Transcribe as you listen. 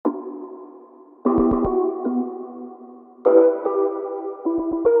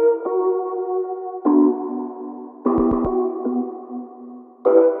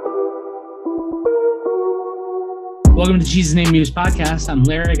Welcome to Jesus Name News Podcast. I'm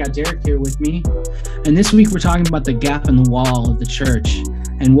Larry. I got Derek here with me. And this week we're talking about the gap in the wall of the church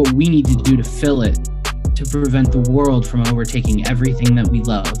and what we need to do to fill it to prevent the world from overtaking everything that we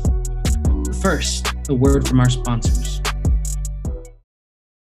love. But first, a word from our sponsors.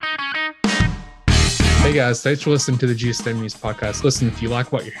 Hey guys, thanks for listening to the Jesus Name News Podcast. Listen, if you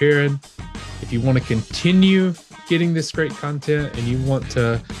like what you're hearing, if you want to continue getting this great content and you want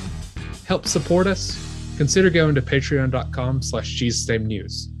to help support us, consider going to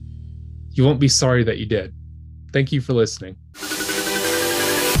patreon.com/JesusNameNews. You won't be sorry that you did. Thank you for listening.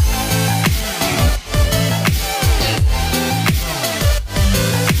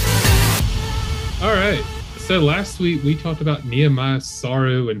 All right. So last week we talked about Nehemiah's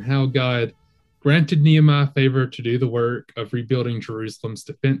sorrow and how God granted Nehemiah favor to do the work of rebuilding Jerusalem's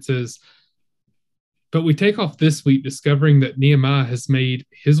defenses. But we take off this week discovering that Nehemiah has made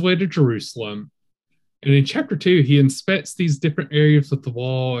his way to Jerusalem. And in chapter 2, he inspects these different areas of the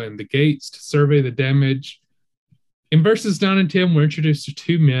wall and the gates to survey the damage. In verses 9 and 10, we're introduced to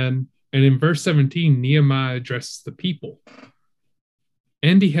two men. And in verse 17, Nehemiah addresses the people.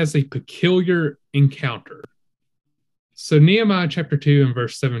 And he has a peculiar encounter. So Nehemiah chapter 2 and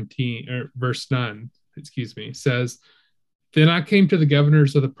verse 9, says, "Then I came to the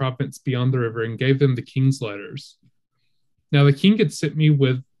governors of the province beyond the river and gave them the king's letters. Now the king had sent me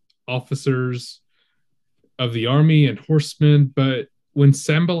with officers of the army and horsemen, but when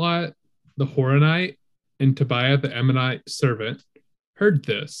Sanballat the Horonite and Tobiah the Ammonite servant heard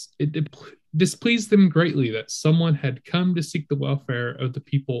this, it displeased them greatly that someone had come to seek the welfare of the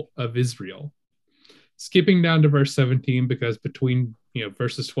people of Israel." Skipping down to verse 17, because between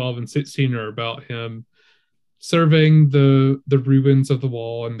verses 12 and 16 are about him surveying the ruins of the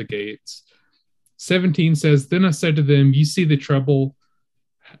wall and the gates. 17 says, "Then I said to them, you see the trouble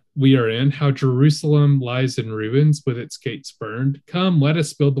we are in, how Jerusalem lies in ruins with its gates burned. Come, let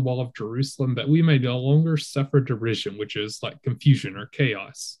us build the wall of Jerusalem that we may no longer suffer derision," which is like confusion or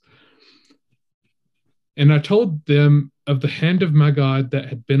chaos. "And I told them of the hand of my God that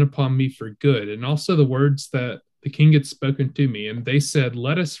had been upon me for good, and also the words that the king had spoken to me. And they said,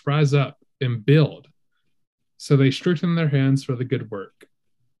 let us rise up and build. So they strengthened their hands for the good work.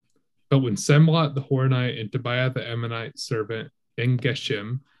 But when Sanballat the Horonite and Tobiah the Ammonite servant and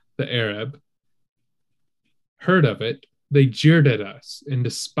Geshem the Arab heard of it, they jeered at us and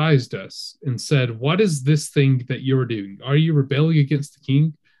despised us and said, what is this thing that you are doing? Are you rebelling against the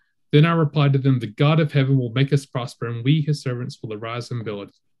king? Then I replied to them, the God of heaven will make us prosper, and we, his servants, will arise and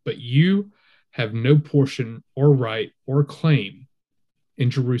build. But you have no portion or right or claim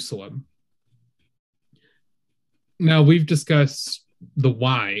in Jerusalem." Now, we've discussed the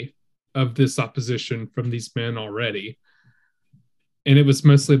why of this opposition from these men already. And it was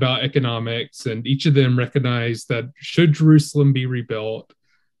mostly about economics, and each of them recognized that should Jerusalem be rebuilt,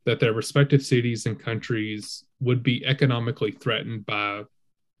 that their respective cities and countries would be economically threatened by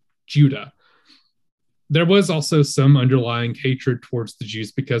Judah. There was also some underlying hatred towards the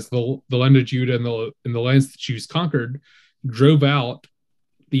Jews because the land of Judah and the lands the Jews conquered drove out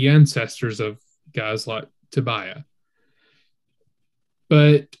the ancestors of guys like Tobiah.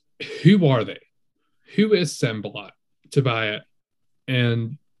 But who are they? Who is Sanballat, Tobiah,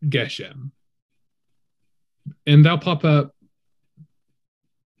 and Geshem? And they'll pop up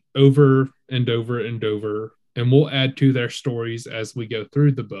over and over and over, and we'll add to their stories as we go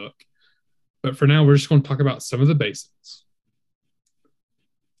through the book. But for now, we're just going to talk about some of the basics.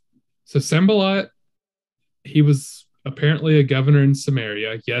 So Sanballat, he was apparently a governor in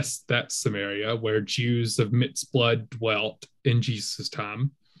Samaria. Yes, that's Samaria, where Jews of mixed blood dwelt in Jesus'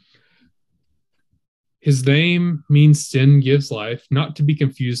 time. His name means sin gives life, not to be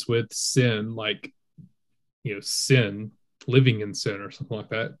confused with sin, like, sin, living in sin or something like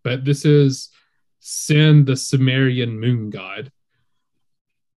that. But this is Sin, the Sumerian moon god.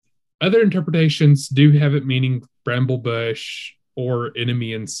 Other interpretations do have it meaning bramble bush or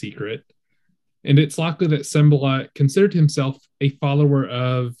enemy in secret. And it's likely that Sanballat considered himself a follower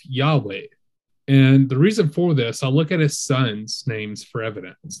of Yahweh. And the reason for this, I'll look at his sons' names for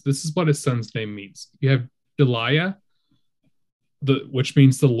evidence. This is what his son's name means. You have Deliah, which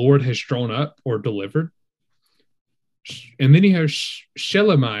means the Lord has drawn up or delivered. And then you have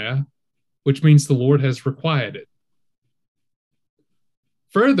Shelemiah, which means the Lord has requited.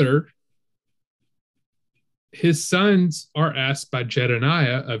 Further, his sons are asked by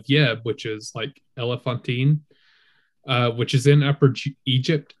Jedaniah of Yeb, which is like Elephantine, which is in Upper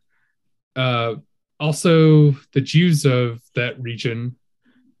Egypt. Also, the Jews of that region,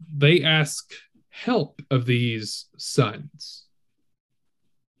 they ask help of these sons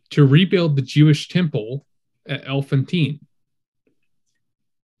to rebuild the Jewish temple at Elephantine. Do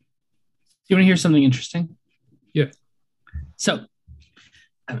you want to hear something interesting? Yeah. So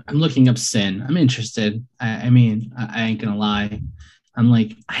I'm looking up Sin. I'm interested. I mean, I ain't gonna lie. I'm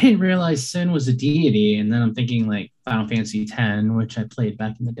like, I didn't realize Sin was a deity, and then I'm thinking like Final Fantasy X, which I played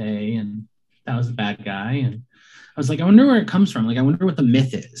back in the day, and that was a bad guy. And I was like, I wonder where it comes from. Like, I wonder what the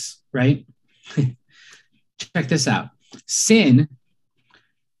myth is, right? Check this out. Sin,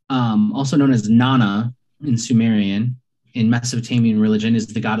 also known as Nana in Sumerian, in Mesopotamian religion, is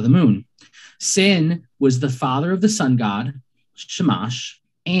the god of the moon. Sin was the father of the sun god, Shamash,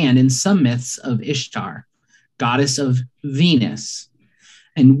 and in some myths of Ishtar, goddess of Venus,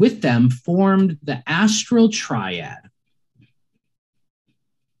 and with them formed the astral triad.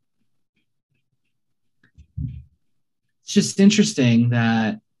 It's just interesting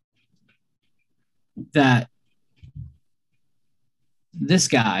that this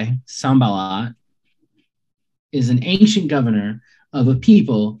guy, Sambalat, is an ancient governor of a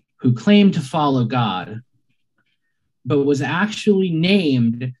people who claimed to follow God, but was actually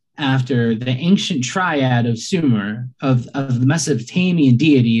named after the ancient triad of Sumer, of the Mesopotamian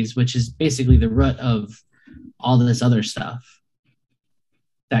deities, which is basically the root of all this other stuff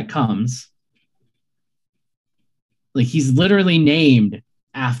that comes. Like, he's literally named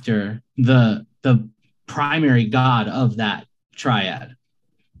after the primary god of that triad.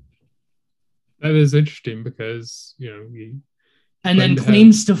 That is interesting because, and then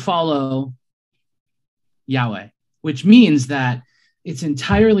claims to follow Yahweh, which means that it's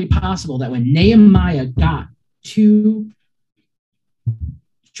entirely possible that when Nehemiah got to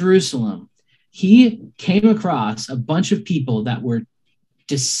Jerusalem, he came across a bunch of people that were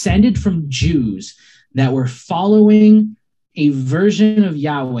descended from Jews that were following a version of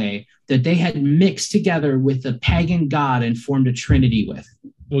Yahweh that they had mixed together with a pagan god and formed a trinity with.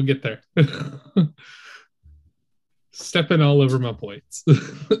 We'll get there. Stepping all over my points.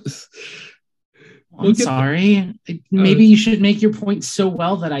 I'm sorry. Maybe you should make your points so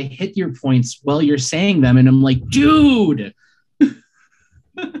well that I hit your points while you're saying them. And I'm like, dude.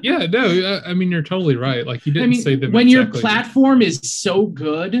 Yeah, no, I mean, you're totally right. Like, you didn't say them when exactly. Your platform is so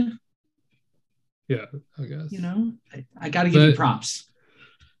good. Yeah, I guess. I got to give you props.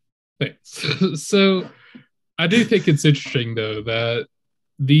 Thanks. So I do think it's interesting, though, that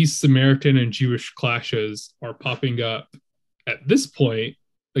these Samaritan and Jewish clashes are popping up at this point,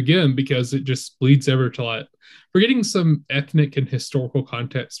 again, because it just bleeds over to like, we're getting some ethnic and historical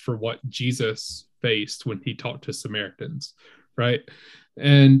context for what Jesus faced when he talked to Samaritans, right?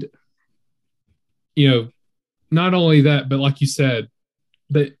 And, not only that, but like you said,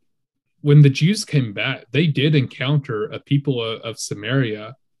 that when the Jews came back, they did encounter a people of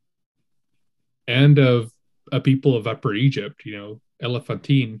Samaria and of a people of Upper Egypt,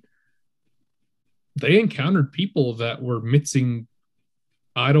 Elephantine. They encountered people that were mixing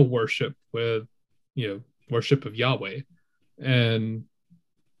idol worship with, worship of Yahweh. And,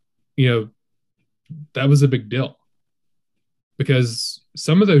 that was a big deal. Because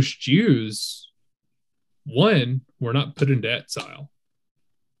some of those Jews, one, were not put into exile.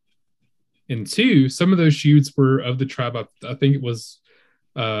 And two, some of those Jews were of the tribe of, I think it was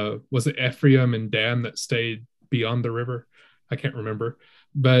it Ephraim and Dan that stayed beyond the river? I can't remember.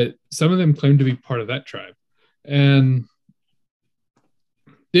 But some of them claimed to be part of that tribe. And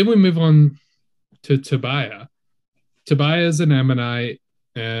then we move on to Tobiah. Tobiah is an Ammonite,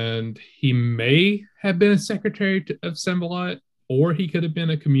 and he may have been a secretary of Sanballat, or he could have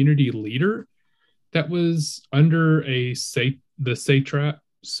been a community leader that was under the satrap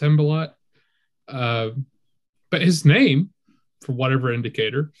Sanballat. But his name, for whatever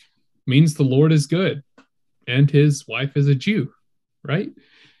indicator, means the Lord is good, and his wife is a Jew, right?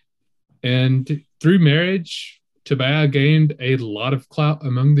 And through marriage, Tobiah gained a lot of clout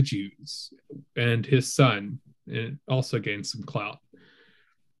among the Jews, and his son also gained some clout.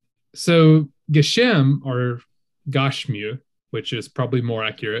 So Geshem, or Gashmu, which is probably more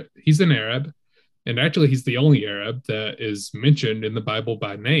accurate, he's an Arab, and actually he's the only Arab that is mentioned in the Bible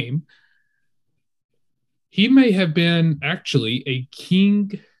by name. He may have been actually a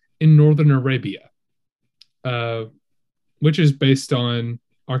king in northern Arabia, which is based on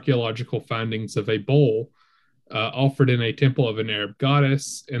archaeological findings of a bowl offered in a temple of an Arab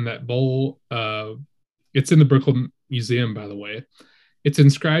goddess. And that bowl, it's in the Brooklyn Museum, by the way. It's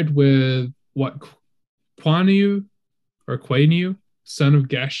inscribed with what Quanu, son of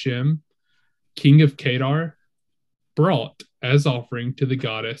Gashem, king of Kedar, brought as offering to the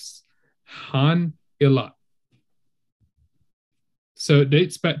goddess Han Ilat. So it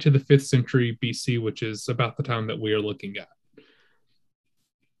dates back to the 5th century BC, which is about the time that we are looking at.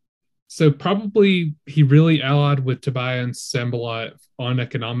 So probably he really allied with Tobiah and Sanballat on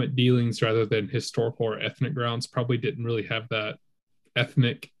economic dealings rather than historical or ethnic grounds. Probably didn't really have that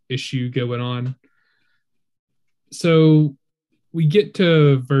ethnic issue going on. So we get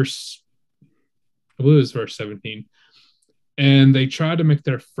to I believe it was verse 17, and they try to make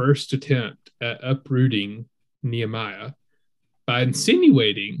their first attempt at uprooting Nehemiah by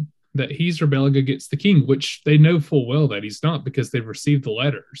insinuating that he's rebelling against the king, which they know full well that he's not because they've received the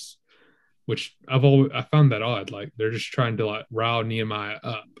letters. Which I found that odd. Like they're just trying to like rile Nehemiah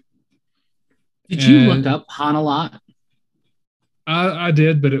up. Did you look up Hanalot? I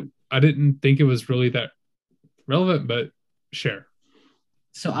did, but I didn't think it was really that relevant. But sure.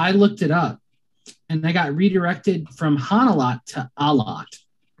 So I looked it up, and I got redirected from Hanalot to Alat.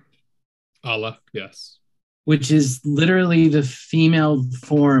 Allah, yes. Which is literally the female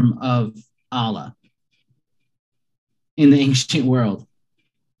form of Allah in the ancient world.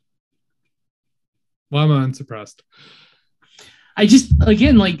 Why am I unsurprised? I just,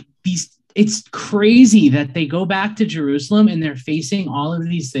 again, like these, it's crazy that they go back to Jerusalem and they're facing all of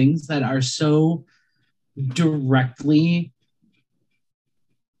these things that are so directly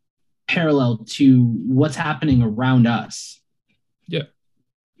parallel to what's happening around us. Yeah.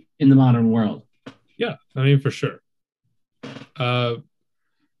 In the modern world. Yeah, I mean, for sure.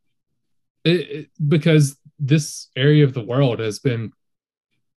 Because this area of the world has been,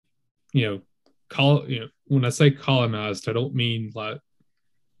 when I say colonized, I don't mean like,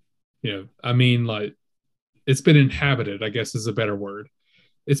 I mean like it's been inhabited, I guess is a better word.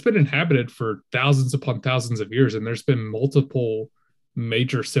 It's been inhabited for thousands upon thousands of years, and there's been multiple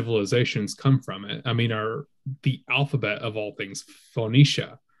major civilizations come from it. I mean, the alphabet of all things,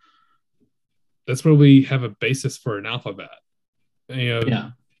 Phoenicia. That's where we have a basis for an alphabet.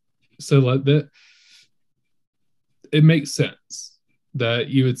 Yeah. So like that, it makes sense that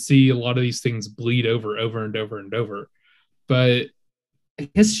you would see a lot of these things bleed over and over and over. But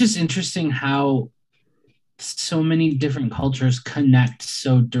it's just interesting how so many different cultures connect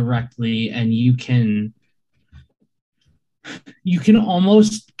so directly, and you can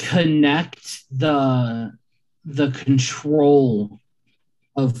almost connect the control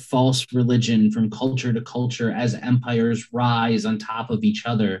of false religion from culture to culture as empires rise on top of each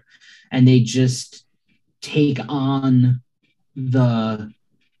other, and they just take on the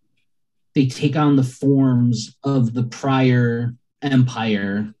forms of the prior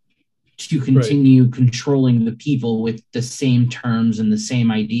empire to continue controlling the people with the same terms and the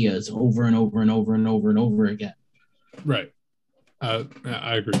same ideas over and over and over and over and over again. Right. I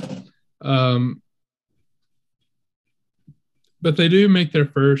agree. But they do make their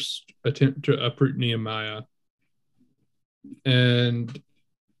first attempt to uproot Nehemiah. And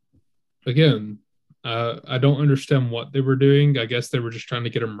again, I don't understand what they were doing. I guess they were just trying to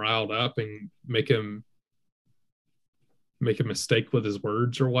get him riled up and make a mistake with his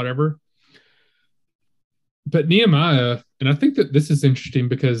words or whatever. But Nehemiah, and I think that this is interesting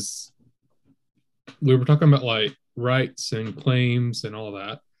because we were talking about like rights and claims and all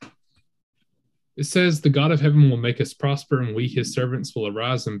that. It says, the God of heaven will make us prosper, and we, his servants, will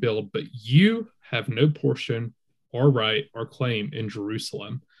arise and build. But you have no portion or right or claim in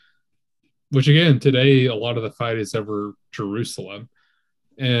Jerusalem. Which, again, today, a lot of the fight is over Jerusalem.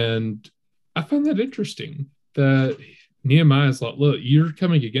 And I find that interesting that Nehemiah is like, look, you're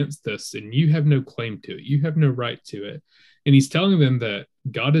coming against this, and you have no claim to it. You have no right to it. And he's telling them that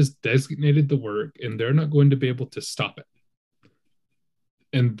God has designated the work, and they're not going to be able to stop it.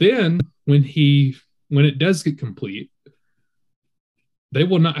 And then when it does get complete, they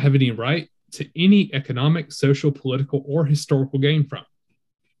will not have any right to any economic, social, political, or historical gain from.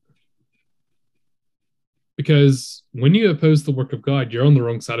 Because when you oppose the work of God, you're on the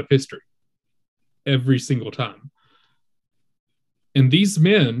wrong side of history every single time. And these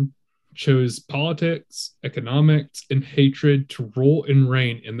men chose politics, economics, and hatred to rule and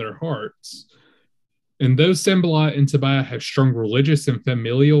reign in their hearts. And though Sanballat and Tobiah have strong religious and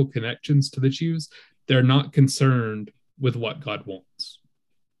familial connections to the Jews, they're not concerned with what God wants.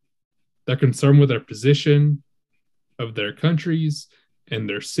 They're concerned with their position of their countries and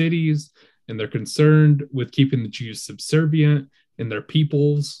their cities, and they're concerned with keeping the Jews subservient and their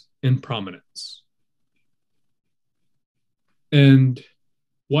peoples in prominence. And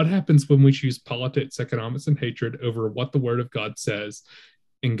what happens when we choose politics, economics, and hatred over what the Word of God says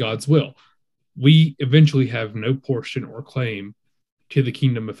in God's will? We eventually have no portion or claim to the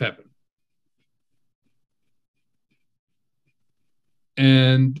kingdom of heaven.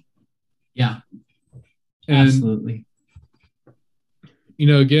 And yeah, absolutely.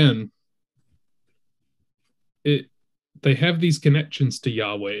 Again, they have these connections to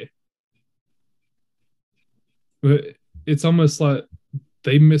Yahweh, But it's almost like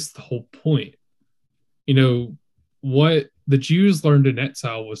they missed the whole point. You know, what the Jews learned in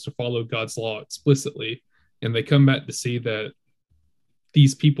exile was to follow God's law explicitly, and they come back to see that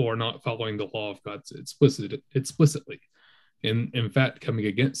these people are not following the law of God explicitly, and in fact coming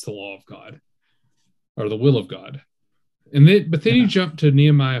against the law of God or the will of God. But then you jump to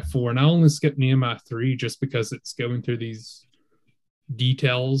Nehemiah 4, and I only skipped Nehemiah 3 just because it's going through these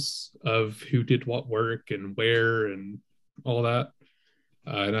details of who did what work and where and all that.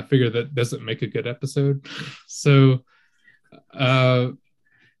 And I figure that doesn't make a good episode. So,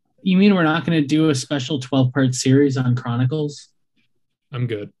 you mean we're not going to do a special 12-part series on Chronicles? I'm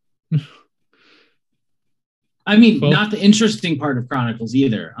good. I mean, not the interesting part of Chronicles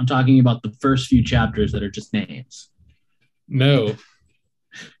either. I'm talking about the first few chapters that are just names. No,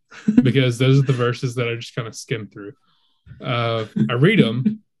 because those are the verses that I just kind of skim through. I read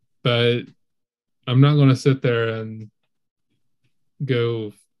them, but I'm not going to sit there and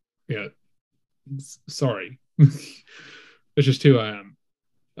go, yeah, sorry. It's just who I am.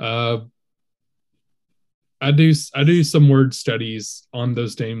 I do some word studies on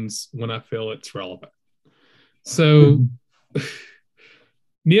those names when I feel it's relevant. So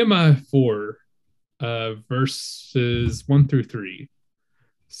Nehemiah 4, verses 1 through 3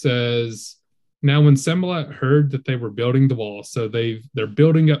 says, now when Sanballat heard that they were building the wall, so they're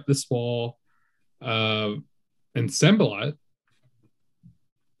building up this wall, and Sanballat,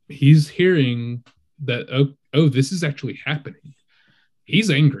 he's hearing that, oh, this is actually happening.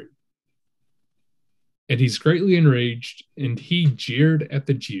 He's angry. And he's greatly enraged, and he jeered at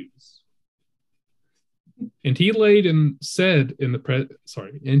the Jews. And he said in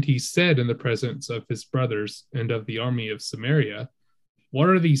the presence of his brothers and of the army of Samaria, what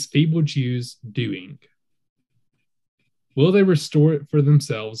are these feeble Jews doing? Will they restore it for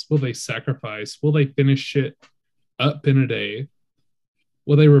themselves? Will they sacrifice? Will they finish it up in a day?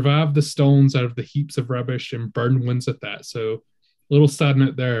 Will they revive the stones out of the heaps of rubbish and burn ones at that? So, little side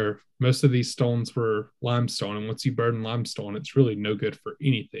note there, most of these stones were limestone, and once you burn limestone, it's really no good for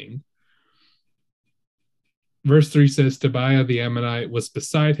anything. Verse 3 says, Tobiah the Ammonite was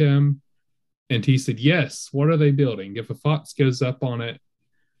beside him, and he said, yes, what are they building? If a fox goes up on it,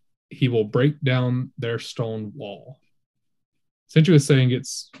 he will break down their stone wall. Essentially saying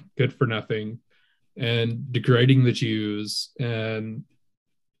it's good for nothing and degrading the Jews and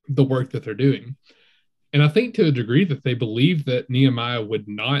the work that they're doing. And I think to a degree that they believed that Nehemiah would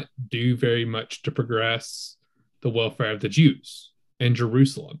not do very much to progress the welfare of the Jews in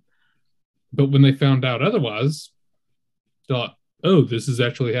Jerusalem. But when they found out otherwise, thought, oh, this is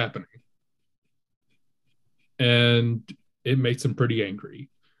actually happening. And it makes them pretty angry.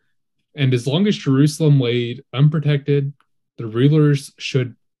 And as long as Jerusalem laid unprotected, the rulers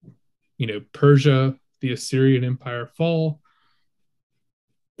should, Persia, the Assyrian Empire fall,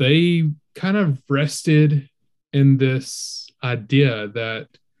 they kind of rested in this idea that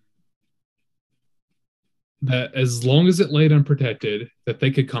as long as it laid unprotected, that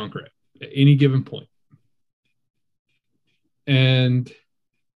they could conquer it at any given point. And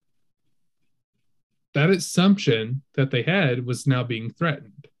that assumption that they had was now being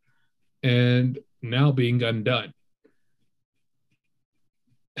threatened and now being undone.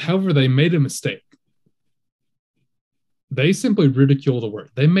 However, they made a mistake. They simply ridiculed the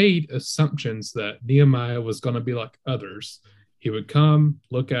work. They made assumptions that Nehemiah was going to be like others. He would come,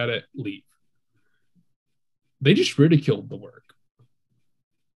 look at it, leave. They just ridiculed the work.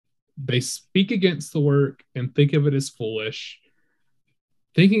 They speak against the work and think of it as foolish,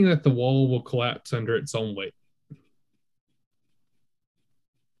 thinking that the wall will collapse under its own weight.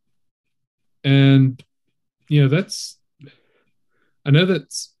 And, I know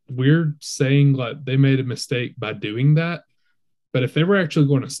that's weird saying like they made a mistake by doing that, but if they were actually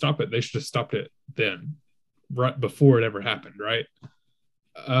going to stop it, they should have stopped it then, right before it ever happened, right?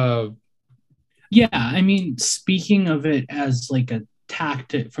 Yeah, I mean, speaking of it as like a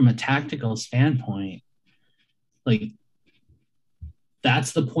tactic from a tactical standpoint, like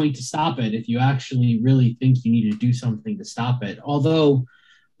that's the point to stop it if you actually really think you need to do something to stop it. Although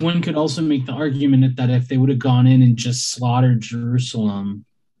one could also make the argument that if they would have gone in and just slaughtered Jerusalem,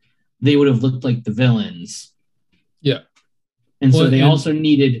 they would have looked like the villains. Yeah. And so they also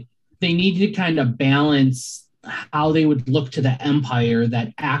needed to kind of balance how they would look to the empire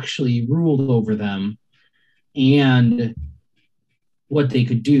that actually ruled over them and what they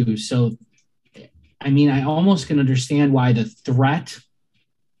could do. So, I mean, I almost can understand why the threat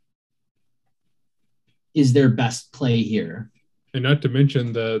is their best play here. And not to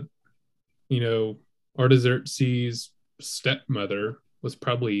mention that, Artaxerxes' stepmother was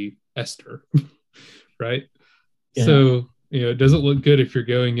probably Esther, right? Yeah. So, it doesn't look good if you're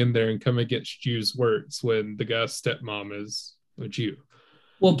going in there and come against Jews' works when the guy's stepmom is a Jew.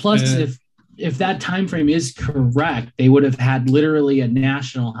 Well, plus if that time frame is correct, they would have had literally a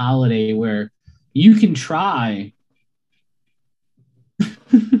national holiday where you can try.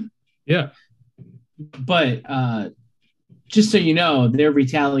 Yeah. But just so you know, their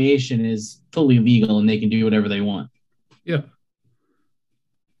retaliation is fully legal and they can do whatever they want. Yeah.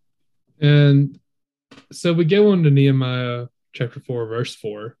 And so we go on to Nehemiah chapter 4, verse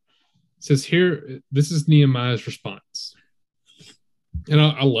 4. It says here, this is Nehemiah's response. And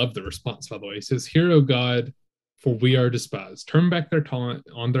I love the response, by the way. He says, "Hear, O God, for we are despised. Turn back their taunt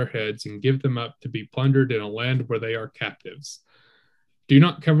on their heads and give them up to be plundered in a land where they are captives. Do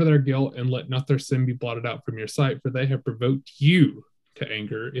not cover their guilt and let not their sin be blotted out from your sight, for they have provoked you to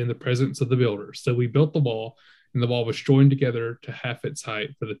anger in the presence of the builders. So we built the wall, and the wall was joined together to half its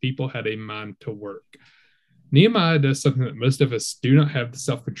height, for the people had a mind to work." Nehemiah does something that most of us do not have the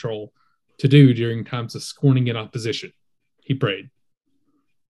self-control to do during times of scorning and opposition. He prayed.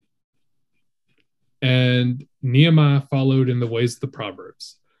 And Nehemiah followed in the ways of the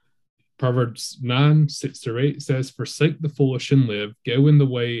Proverbs. Proverbs 9, 6-8 says, "Forsake the foolish and live, go in the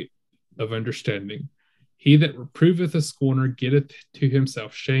way of understanding. He that reproveth a scorner getteth to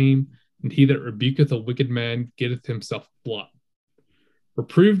himself shame, and he that rebuketh a wicked man getteth himself blot.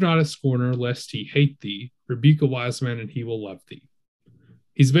 Reprove not a scorner, lest he hate thee. Rebuke a wise man, and he will love thee."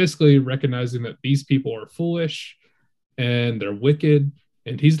 He's basically recognizing that these people are foolish and they're wicked,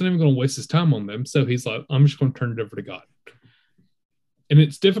 and he's not even going to waste his time on them. So he's like, I'm just going to turn it over to God. And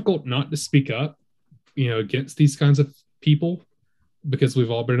it's difficult not to speak up, against these kinds of people, because we've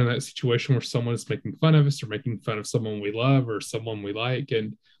all been in that situation where someone is making fun of us or making fun of someone we love or someone we like.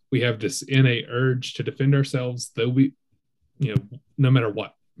 And we have this innate urge to defend ourselves, though no matter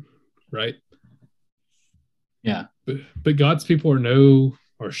what. Right. Yeah. But God's people are no,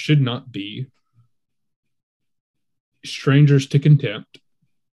 or should not be, strangers to contempt,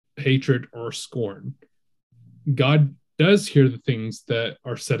 hatred, or scorn. God does hear the things that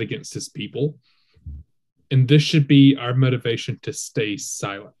are said against his people, and this should be our motivation to stay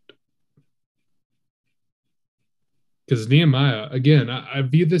silent. Because Nehemiah, again, I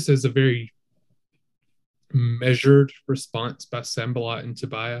view this as a very measured response by Sanballat and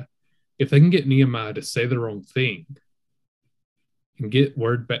Tobiah. If they can get Nehemiah to say the wrong thing and get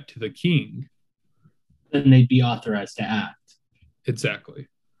word back to the king, then they'd be authorized to act. Exactly.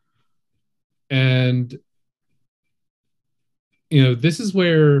 And, this is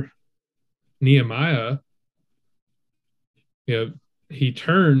where Nehemiah, he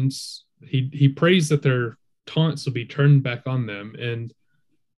turns, he prays that their taunts will be turned back on them. And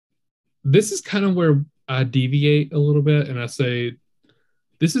this is kind of where I deviate a little bit and I say,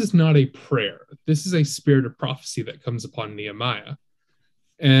 this is not a prayer. This is a spirit of prophecy that comes upon Nehemiah.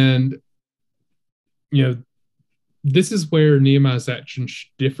 And, this is where Nehemiah's actions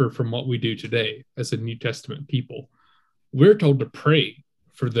differ from what we do today as a New Testament people. We're told to pray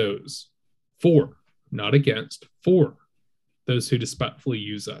for those, not against, for those who despitefully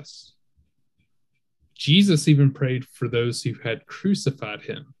use us. Jesus even prayed for those who had crucified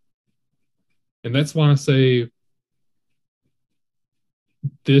him. And that's why I say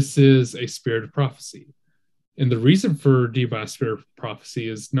this is a spirit of prophecy. And the reason for Nehemiah's spirit of prophecy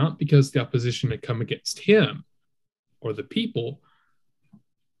is not because the opposition had come against him or the people.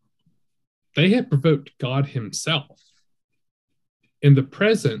 They had provoked God himself in the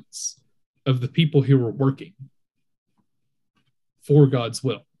presence of the people who were working for God's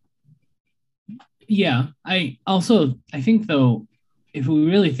will. Yeah, I think, though, if we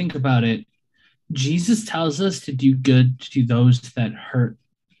really think about it, Jesus tells us to do good to those that hurt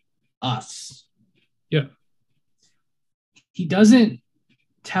us. Yeah. He doesn't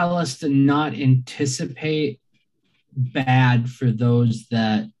tell us to not anticipate bad for those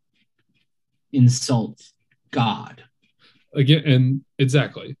that insult God. Again, and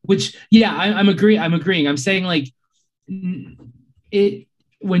exactly. Which, yeah, I'm agreeing. I'm saying, like, it,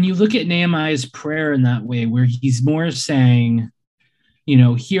 when you look at Nehemiah's prayer in that way, where he's more saying,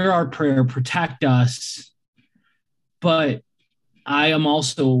 hear our prayer, protect us, but I am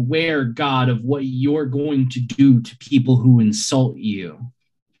also aware, God, of what you're going to do to people who insult you.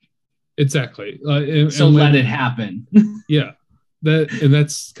 Exactly. So let it happen. Yeah.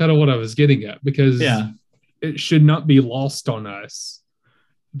 That's kind of what I was getting at, because it should not be lost on us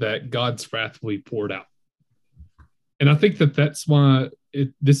that God's wrath will be poured out. And I think that's why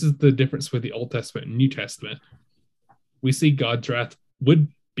this is the difference with the Old Testament and New Testament. We see God's wrath would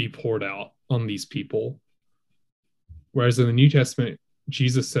be poured out on these people. Whereas in the New Testament,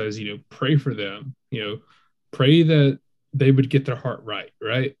 Jesus says, pray for them, pray that they would get their heart right,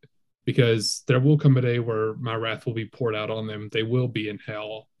 right? Because there will come a day where my wrath will be poured out on them. They will be in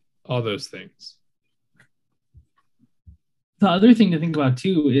hell, all those things. The other thing to think about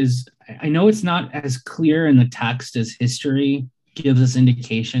too is I know it's not as clear in the text as history gives us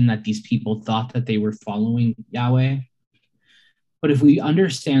indication that these people thought that they were following Yahweh. But if we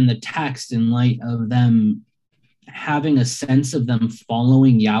understand the text in light of them having a sense of them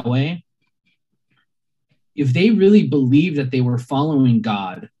following Yahweh, if they really believed that they were following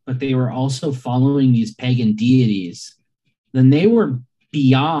God, but they were also following these pagan deities, then they were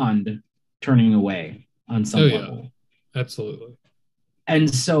beyond turning away on some level. Absolutely.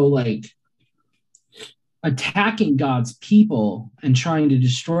 And so, like, attacking God's people and trying to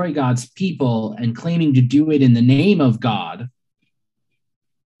destroy God's people and claiming to do it in the name of God.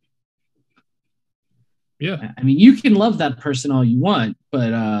 Yeah. I mean, you can love that person all you want,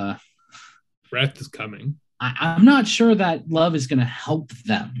 but wrath is coming. I'm not sure that love is going to help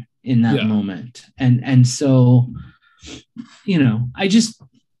them in that moment. And so, you know, I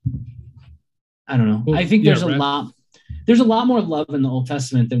don't know. Well, I think there's a lot more love in the Old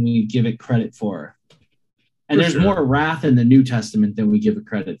Testament than we give it credit for. And there's more wrath in the New Testament than we give it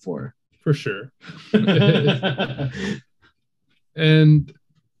credit for. For sure. And,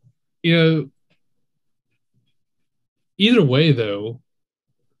 you know, either way, though,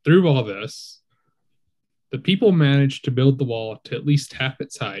 through all this, the people managed to build the wall to at least half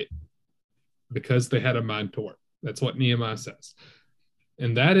its height because they had a mind to work. That's what Nehemiah says.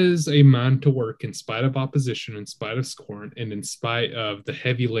 And that is a mind to work in spite of opposition, in spite of scorn, and in spite of the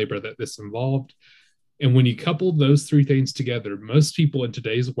heavy labor that this involved. And when you couple those three things together, most people in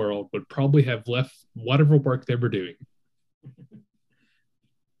today's world would probably have left whatever work they were doing.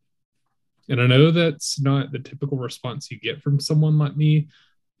 And I know that's not the typical response you get from someone like me,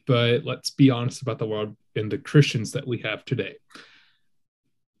 but let's be honest about the world and the Christians that we have today.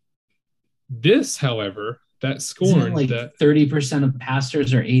 This, however, that scorn, like that 30% of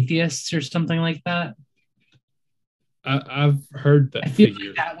pastors are atheists or something like that. I've heard that. I feel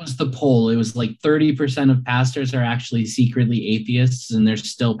like that was the poll. It was like 30% of pastors are actually secretly atheists, and they're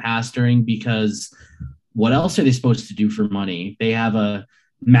still pastoring because what else are they supposed to do for money? They have a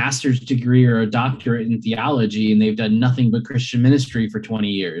master's degree or a doctorate in theology, and they've done nothing but Christian ministry for 20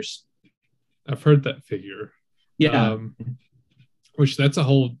 years. I've heard that figure. Yeah. Which that's a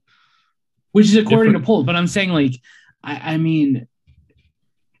whole... Which is according to poll. But I'm saying, like, I mean,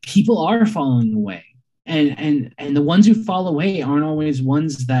 people are falling away. And the ones who fall away aren't always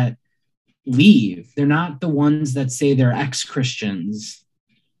ones that leave. They're not the ones that say they're ex-Christians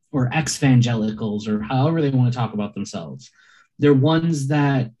or ex-evangelicals or however they want to talk about themselves. They're ones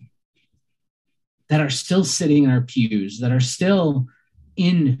that are still sitting in our pews, that are still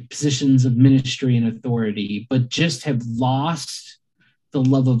in positions of ministry and authority, but just have lost the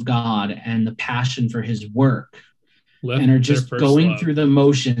love of God and the passion for his work and are just going through the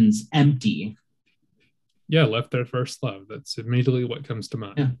motions empty. Yeah, left their first love. That's immediately what comes to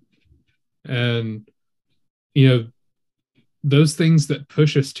mind. Yeah. And, you know, those things that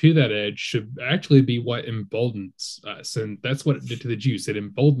push us to that edge should actually be what emboldens us. And that's what it did to the Jews. It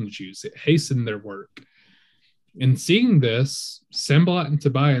emboldened the Jews. It hastened their work. And seeing this, Sanballat and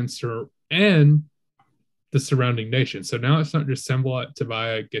Tobiah and the surrounding nations. So now it's not just Sanballat,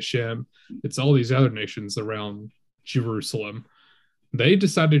 Tobiah, Geshem. It's all these other nations around Jerusalem. They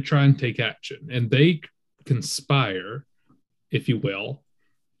decided to try and take action. And they conspire, if you will,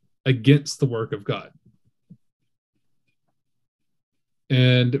 against the work of God.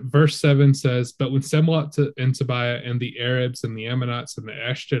 And verse 7 says, but when Sanballat and Tobiah and the Arabs and the Ammonites and the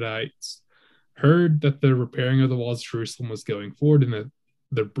Ashdodites heard that the repairing of the walls of Jerusalem was going forward and that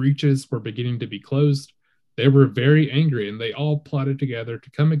the breaches were beginning to be closed, they were very angry, and they all plotted together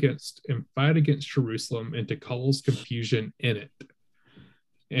to come against and fight against Jerusalem and to cause confusion in it.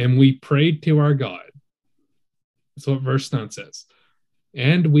 And we prayed to our God. That's what verse 9 says.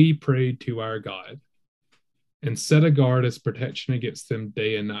 And we prayed to our God and set a guard as protection against them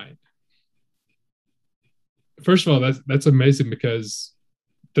day and night. First of all, that's amazing, because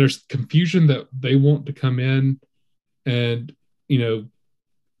there's confusion that they want to come in, and, you know,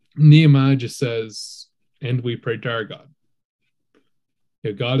 Nehemiah just says, and we prayed to our God.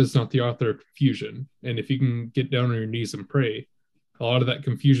 You know, God is not the author of confusion. And if you can get down on your knees and pray, a lot of that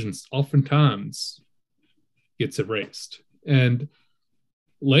confusion oftentimes gets erased. And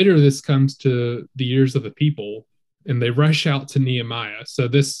later this comes to the ears of the people, and they rush out to Nehemiah. So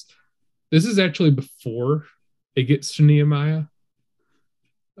this is actually before it gets to Nehemiah.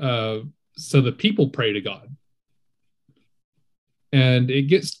 So the people pray to God. And it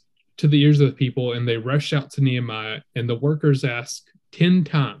gets to the ears of the people, and they rush out to Nehemiah, and the workers ask 10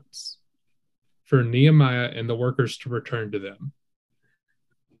 times for Nehemiah and the workers to return to them.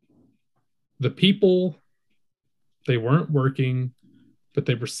 The people, they weren't working, but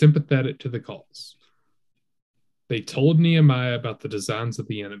they were sympathetic to the cause. They told Nehemiah about the designs of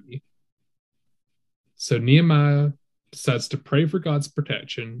the enemy. So Nehemiah decides to pray for God's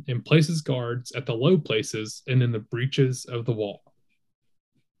protection and places guards at the low places and in the breaches of the wall.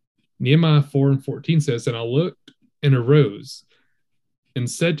 Nehemiah 4:14 says, "And I looked and arose and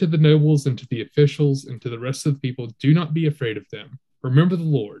said to the nobles and to the officials and to the rest of the people, do not be afraid of them. Remember the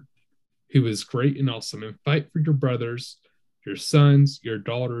Lord, who is great and awesome, and fight for your brothers, your sons, your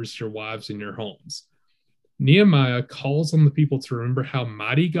daughters, your wives, and your homes." Nehemiah calls on the people to remember how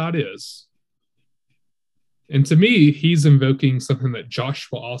mighty God is. And to me, he's invoking something that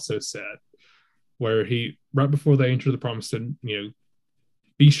Joshua also said, where he, right before they enter the promised land,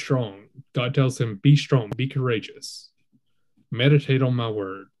 be strong. God tells him, be strong, be courageous, meditate on my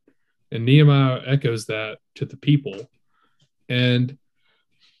word. And Nehemiah echoes that to the people. And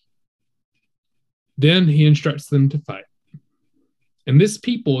then he instructs them to fight. And this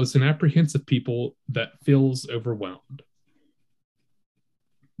people is an apprehensive people that feels overwhelmed.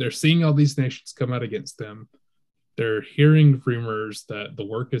 They're seeing all these nations come out against them. They're hearing rumors that the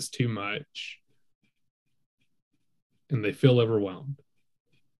work is too much. And they feel overwhelmed.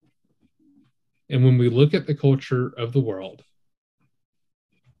 And when we look at the culture of the world,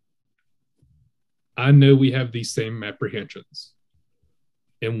 I know we have these same apprehensions.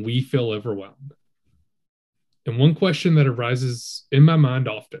 And we feel overwhelmed. And one question that arises in my mind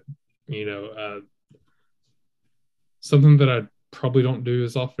often, something that I probably don't do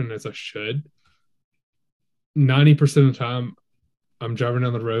as often as I should. 90% of the time, I'm driving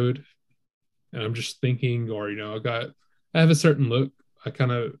down the road and I'm just thinking, or, I have a certain look. I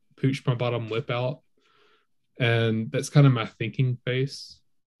kind of pooch my bottom lip out. And that's kind of my thinking face.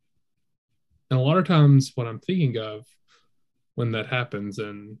 And a lot of times what I'm thinking of when that happens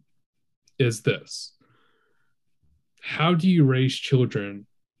is this. How do you raise children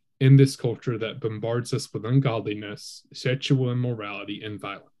in this culture that bombards us with ungodliness, sexual immorality, and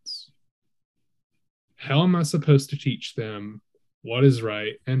violence? How am I supposed to teach them what is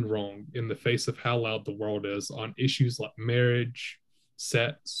right and wrong in the face of how loud the world is on issues like marriage,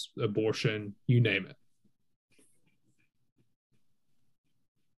 sex, abortion, you name it?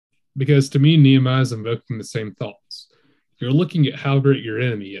 Because to me, Nehemiah is invoking the same thoughts. You're looking at how great your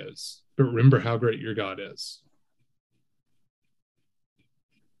enemy is, but remember how great your God is.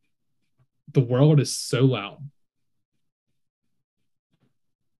 The world is so loud.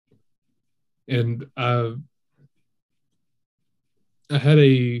 And I had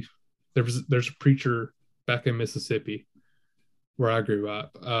there's a preacher back in Mississippi where I grew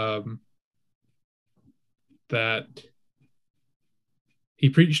up that he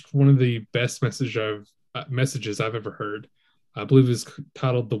preached one of the best messages I've ever heard. I believe it's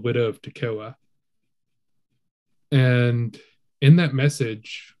titled "The Widow of Tekoa." And in that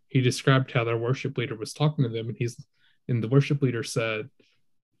message, he described how their worship leader was talking to them, and the worship leader said,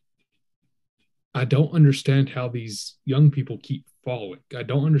 "I don't understand how these young people keep following. I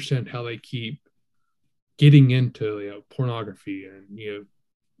don't understand how they keep getting into pornography and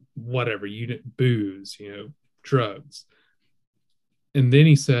whatever, booze, drugs." And then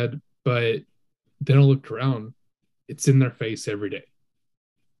he said, "But then I looked around, it's in their face every day,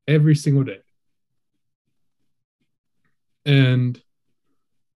 every single day." And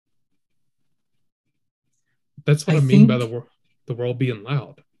that's what I mean by the world being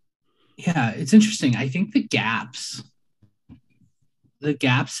loud. Yeah, it's interesting. I think the gaps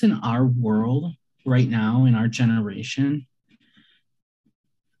in our world right now, in our generation,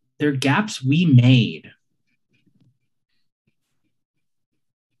 they're gaps we made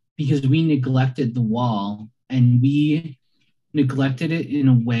because we neglected the wall, and we neglected it in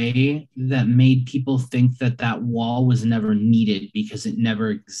a way that made people think that wall was never needed because it never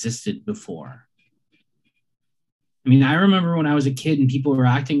existed before. I mean, I remember when I was a kid and people were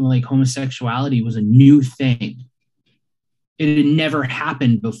acting like homosexuality was a new thing. It had never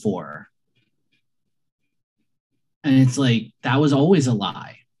happened before. And it's like, that was always a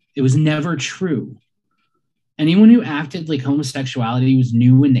lie. It was never true. Anyone who acted like homosexuality was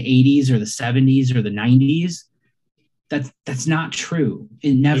new in the 80s or the 70s or the 90s, that's not true.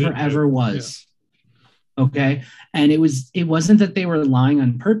 It never, ever was. Yeah. Okay? And it wasn't that they were lying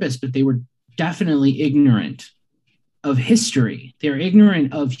on purpose, but they were definitely ignorant of history. They're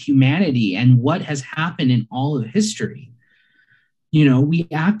ignorant of humanity and what has happened in all of history. We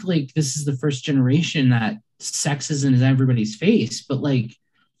act like this is the first generation that sex is in everybody's face, but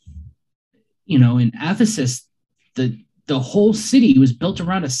in Ephesus, the whole city was built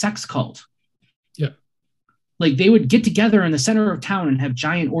around a sex cult. Yeah. Like they would get together in the center of town and have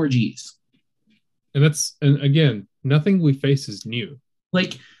giant orgies. And again, nothing we face is new.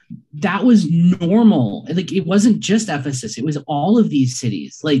 Like that was normal. Like it wasn't just Ephesus, it was all of these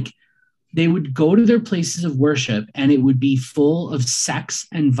cities. Like they would go to their places of worship and it would be full of sex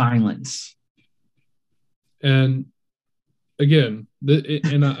and violence. And again,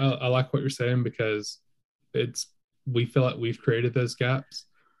 I like what you're saying, because we feel like we've created those gaps,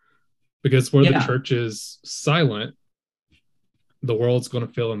 because where the church is silent, the world's going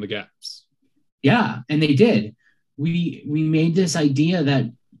to fill in the gaps. Yeah, and they did. We made this idea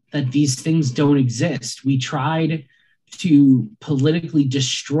that these things don't exist. We tried to politically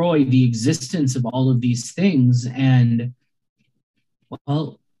destroy the existence of all of these things. And,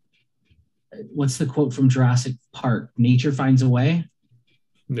 well, what's the quote from Jurassic Park? Nature finds a way.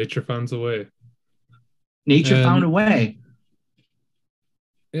 Nature finds a way. Nature found a way.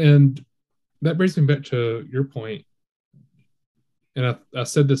 And that brings me back to your point. And I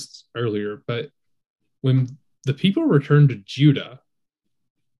said this earlier, but when the people returned to Judah,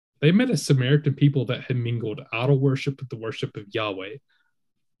 they met a Samaritan people that had mingled idol worship with the worship of Yahweh.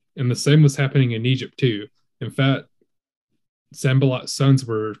 And the same was happening in Egypt too. In fact, Sanballat's sons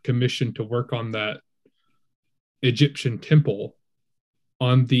were commissioned to work on that Egyptian temple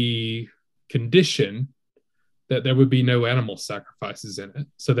on the condition that there would be no animal sacrifices in it.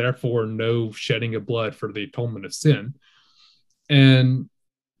 So therefore, no shedding of blood for the atonement of sin. And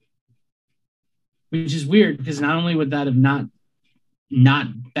which is weird, because not only would that have not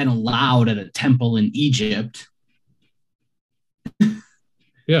been allowed at a temple in Egypt,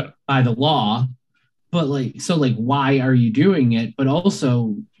 by the law, but why are you doing it? But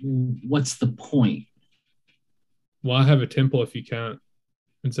also, what's the point? Why have a temple if you can't?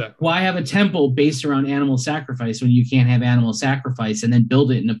 Exactly. Why have a temple based around animal sacrifice when you can't have animal sacrifice, and then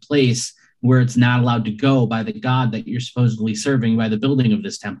build it in a place where it's not allowed to go by the God that you're supposedly serving by the building of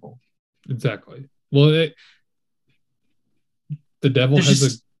this temple? Exactly. Well, the devil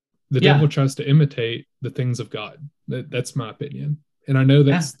devil tries to imitate the things of God. That's my opinion. And I know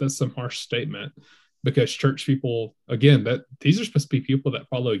that's some harsh statement, because church people, again, that these are supposed to be people that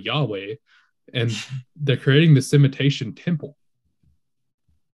follow Yahweh, and they're creating this imitation temple.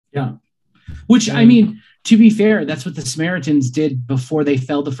 Yeah. Which, I mean, to be fair, that's what the Samaritans did before they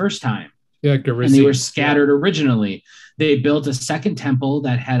fell the first time. Yeah, and they were scattered originally. They built a second temple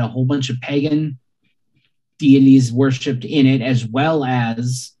that had a whole bunch of pagan deities worshipped in it, as well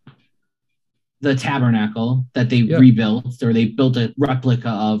as the tabernacle that they rebuilt, or they built a replica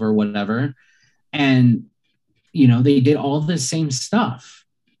of, or whatever. And, they did all the same stuff.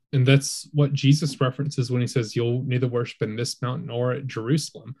 And that's what Jesus references when he says, you'll neither worship in this mountain or at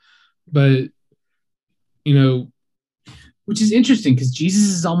Jerusalem. But, which is interesting, because Jesus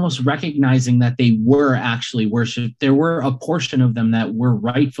is almost recognizing that they were actually worshiped. There were a portion of them that were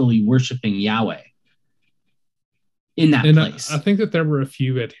rightfully worshiping Yahweh in that place. I think that there were a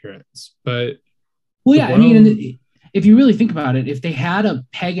few adherents, but... Well, yeah, I mean, if you really think about it, if they had a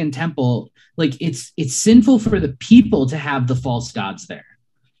pagan temple, like it's sinful for the people to have the false gods there.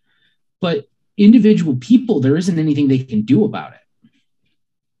 But individual people, there isn't anything they can do about it.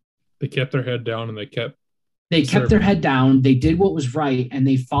 They kept their head down, and they kept their head down. They did what was right, and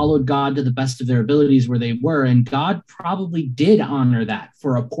they followed God to the best of their abilities where they were. And God probably did honor that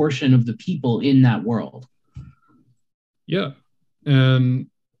for a portion of the people in that world. Yeah.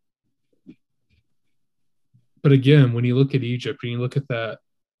 But again, when you look at Egypt and you look at that,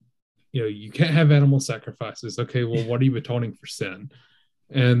 you can't have animal sacrifices. Okay, well, what are you atoning for sin?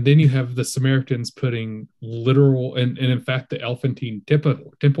 And then you have the Samaritans putting literal, and in fact, the Elephantine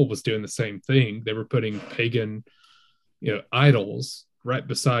temple was doing the same thing. They were putting pagan, idols right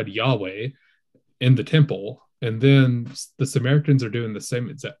beside Yahweh in the temple. And then the Samaritans are doing the same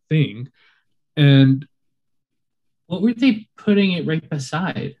exact thing. And what were they putting it right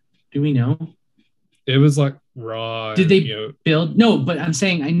beside? Do we know? It was like raw. Did they build? No, but I'm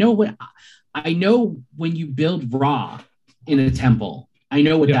saying, I know when you build raw in a temple, I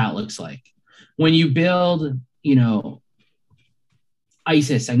know what that looks like. When you build,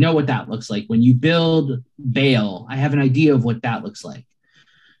 Isis, I know what that looks like. When you build Baal, I have an idea of what that looks like.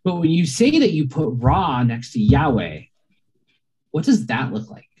 But when you say that you put Ra next to Yahweh, what does that look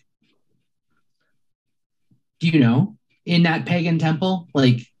like? Do you know? In that pagan temple,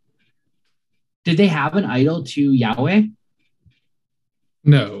 did they have an idol to Yahweh?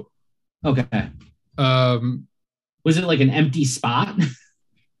 No. Okay. Was it like an empty spot?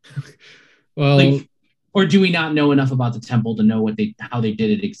 Well, Or do we not know enough about the temple to know how they did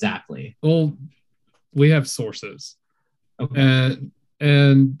it exactly? Well, we have sources. Okay.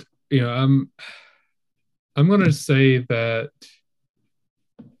 And I'm going to say that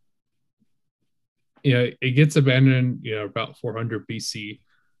it gets abandoned about 400 BC,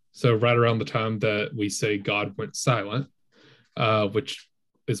 so right around the time that we say God went silent, which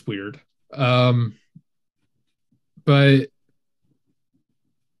is weird. But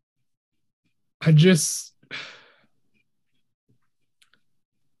I just,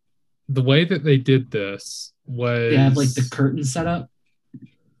 the way that they did this was, they have like the curtain set up.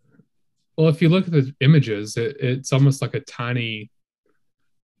 Well, if you look at the images, it's almost like a tiny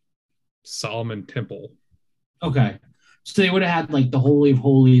Solomon temple. Okay. So they would have had like the Holy of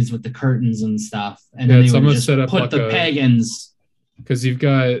Holies with the curtains and stuff. And Yeah, then it's they would almost just set up put like the pagans. because you've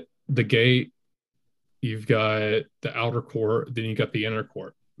got the gate, you've got the outer court, then you got the inner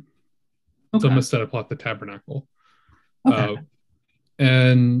court. It's Okay. almost set up like the tabernacle. Okay.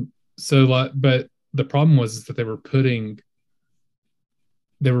 And so, but the problem was that they were putting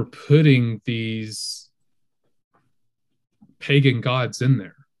these pagan gods in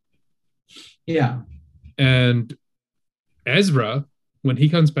there. Yeah. And Ezra, when he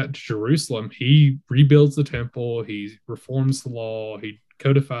comes back to Jerusalem, he rebuilds the temple, he reforms the law, he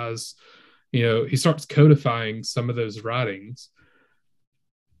codifies, he starts codifying some of those writings.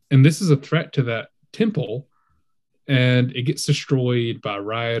 And this is a threat to that temple, and it gets destroyed by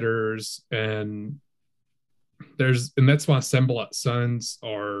rioters, and that's why Sanballat's sons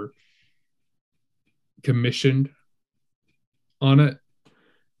are commissioned on it.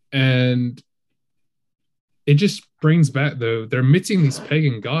 And it just brings back, though, they're mixing these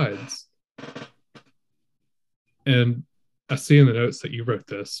pagan gods. And I see in the notes that you wrote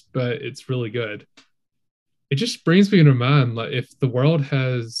this, but it's really good. It just brings me to mind, like, if the world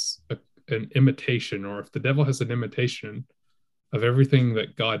has an imitation, or if the devil has an imitation of everything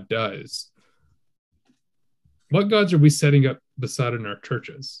that God does, what gods are we setting up beside in our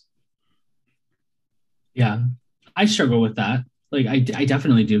churches? Yeah. I struggle with that. Like, I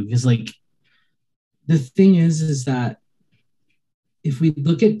definitely do. Because, like, the thing is that if we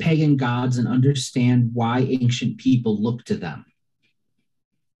look at pagan gods and understand why ancient people look to them,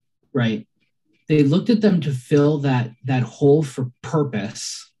 right? They looked at them to fill that hole for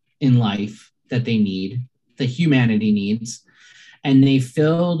purpose in life that they need, that humanity needs, and they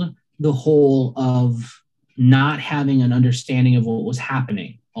filled the hole of not having an understanding of what was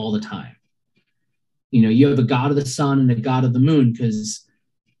happening all the time. You have a god of the sun and a god of the moon because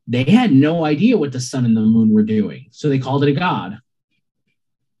they had no idea what the sun and the moon were doing. So they called it a god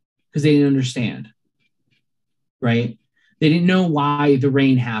because they didn't understand, right? They didn't know why the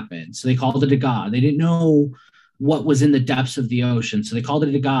rain happened. So they called it a god. They didn't know what was in the depths of the ocean. So they called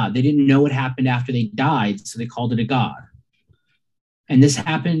it a god. They didn't know what happened after they died. So they called it a god. And this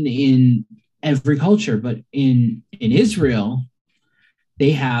happened in every culture. But in Israel,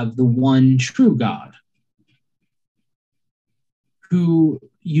 they have the one true God who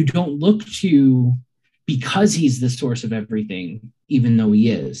you don't look to because he's the source of everything, even though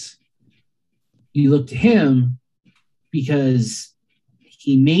he is. You look to him because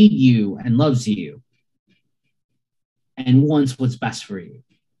he made you and loves you and wants what's best for you.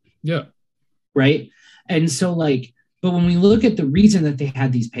 Yeah. Right? And so, like, but when we look at the reason that they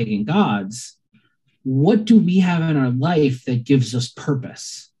had these pagan gods, what do we have in our life that gives us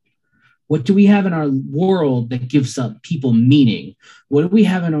purpose? What do we have in our world that gives up people meaning? What do we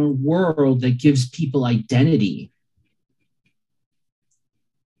have in our world that gives people identity?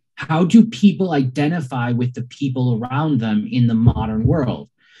 How do people identify with the people around them in the modern world?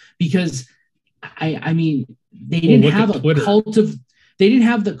 Because I mean, they didn't have a cult of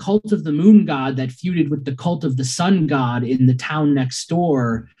the moon god that feuded with the cult of the sun god in the town next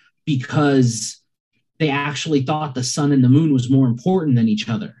door because they actually thought the sun and the moon was more important than each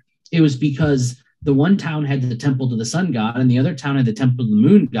other. It was because the one town had the temple to the sun god and the other town had the temple to the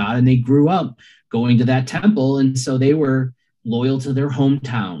moon god, and they grew up going to that temple, and so they were loyal to their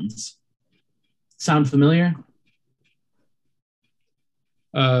hometowns. Sound familiar?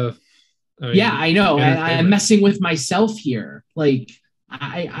 I mean, yeah, I know. I'm messing with myself here. Like,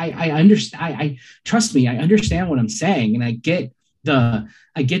 I understand. I trust me. I understand what I'm saying, and I get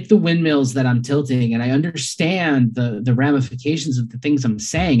the windmills that I'm tilting, and I understand the ramifications of the things I'm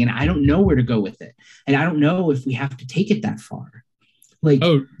saying, and I don't know where to go with it, and I don't know if we have to take it that far. Like,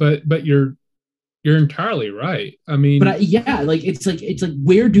 but you're entirely right. I mean, but yeah, like it's like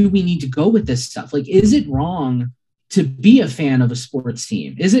where do we need to go with this stuff? Like, is it wrong to be a fan of a sports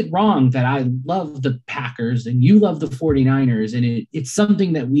team? Is it wrong that I love the Packers and you love the 49ers, and it's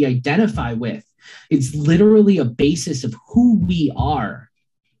something that we identify with It's literally a basis of who we are.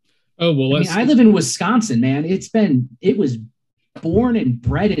 Oh, well, I mean, I live in Wisconsin, man. It was born and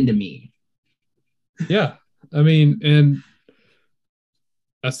bred into me. Yeah. I mean, and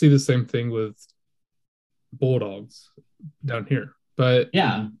I see the same thing with Bulldogs down here. But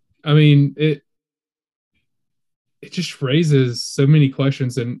yeah, I mean, it just raises so many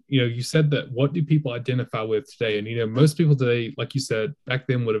questions. And you said that, what do people identify with today? And most people today, like you said, back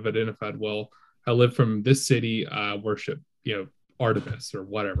then would have identified, well, I live from this city, I worship Artemis or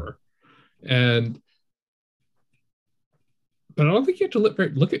whatever. But I don't think you have to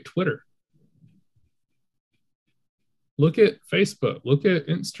look at Twitter, look at Facebook, look at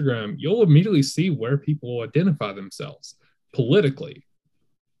Instagram. You'll immediately see where people identify themselves politically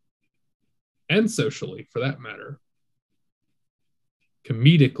and socially, for that matter,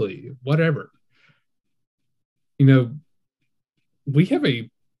 comedically, whatever. We have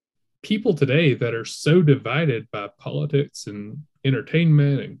people today that are so divided by politics and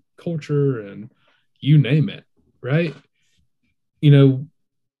entertainment and culture and you name it, right?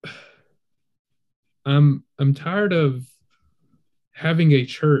 I'm tired of having a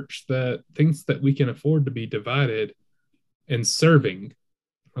church that thinks that we can afford to be divided and serving.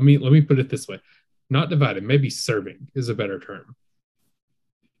 Let me put it this way. Not divided, maybe serving is a better term.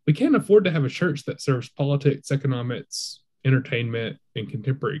 We can't afford to have a church that serves politics, economics, entertainment, and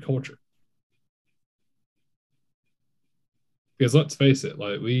contemporary culture. Because let's face it,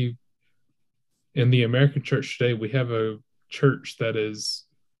 in the American church today, we have a church that is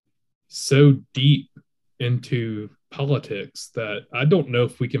so deep into politics that I don't know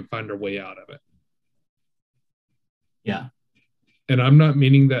if we can find our way out of it. Yeah. And I'm not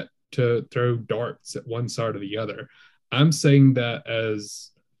meaning that to throw darts at one side or the other. I'm saying that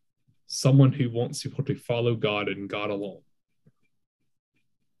as someone who wants people to follow God and God alone,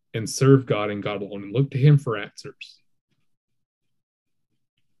 and serve God and God alone, and look to Him for answers.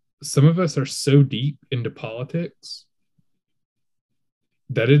 Some of us are so deep into politics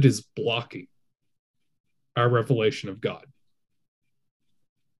that it is blocking our revelation of God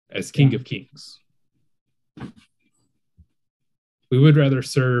as King of Kings. We would rather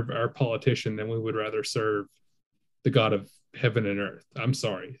serve our politician than we would rather serve the God of heaven and earth. I'm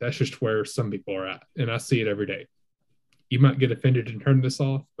sorry. That's just where some people are at. And I see it every day. You might get offended and turn this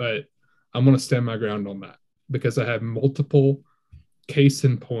off, but I'm going to stand my ground on that because I have multiple case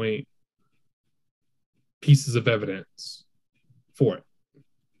in point pieces of evidence for it.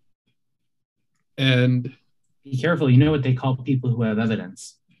 And be careful. You know what they call people who have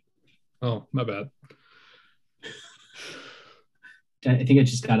evidence. Oh, my bad. I think it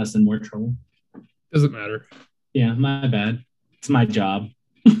just got us in more trouble. Doesn't matter. Yeah, my bad. It's my job.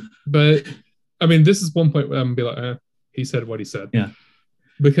 But this is one point where I'm gonna be like, he said what he said. Yeah.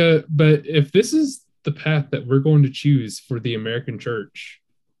 But if this is the path that we're going to choose for the American church,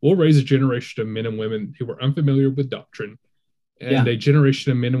 we'll raise a generation of men and women who are unfamiliar with doctrine, and a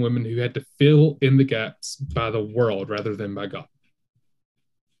generation of men and women who had to fill in the gaps by the world rather than by God.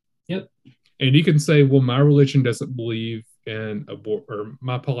 Yep. And you can say, well, my religion doesn't believe in or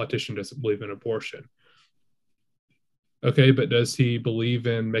my politician doesn't believe in abortion. Okay, but does he believe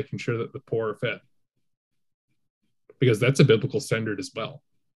in making sure that the poor are fed? Because that's a biblical standard as well.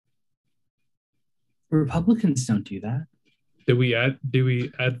 Republicans don't do that. Do we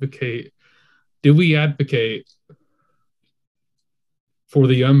advocate for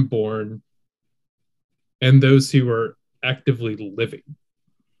the unborn and those who are actively living?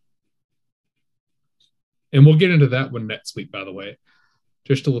 And we'll get into that one next week, by the way.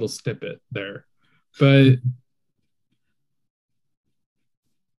 Just a little snippet there. But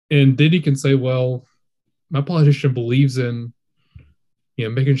and then you can say, well, my politician believes in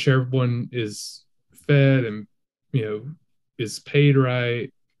making sure everyone is fed and is paid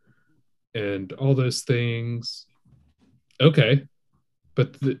right and all those things. Okay.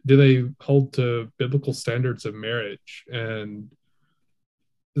 But do they hold to biblical standards of marriage and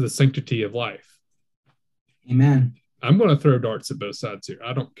the sanctity of life? Amen. I'm going to throw darts at both sides here.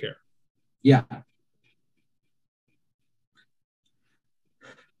 I don't care. Yeah.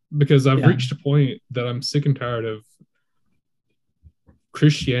 Because I've reached a point that I'm sick and tired of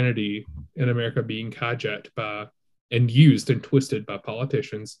Christianity in America being hijacked by and used and twisted by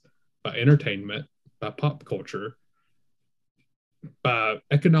politicians, by entertainment, by pop culture, by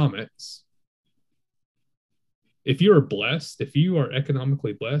economics. If you are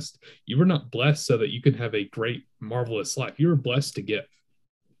economically blessed, you are not blessed so that you can have a great, marvelous life. You are blessed to give.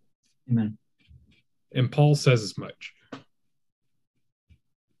 Amen. And Paul says as much.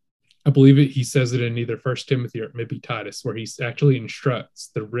 I believe he says it in either First Timothy or maybe Titus, where he actually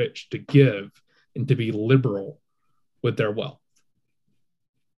instructs the rich to give and to be liberal with their wealth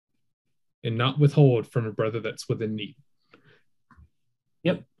and not withhold from a brother that's within need.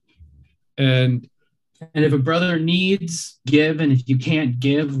 Yep. And if a brother needs, give, and if you can't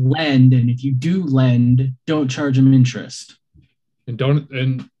give, lend, and if you do lend, don't charge him interest.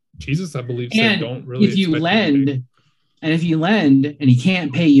 And Jesus, I believe, said don't really. If you lend, and he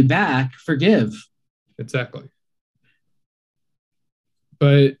can't pay you back, forgive. Exactly.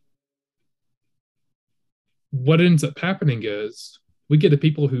 But what ends up happening is we get to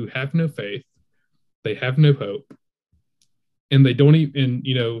people who have no faith, they have no hope, and they don't even,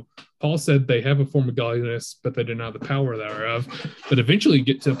 Paul said they have a form of godliness, but they deny the power thereof. But eventually you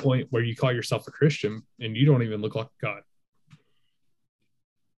get to a point where you call yourself a Christian and you don't even look like God.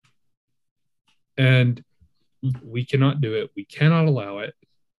 And we cannot do it. We cannot allow it.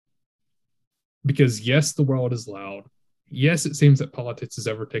 Because yes, the world is loud. Yes, it seems that politics has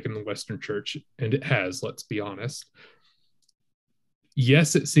overtaken the Western church, and it has, let's be honest.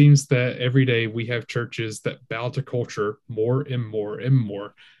 Yes, it seems that every day we have churches that bow to culture more and more and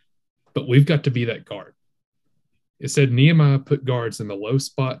more, but we've got to be that guard. It said Nehemiah put guards in the low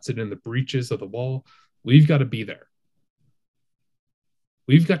spots and in the breaches of the wall. We've got to be there.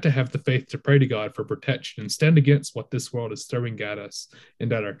 We've got to have the faith to pray to God for protection and stand against what this world is throwing at us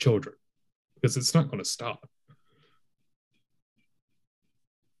and at our children, because it's not going to stop.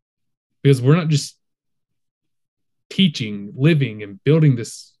 Because we're not just teaching, living, and building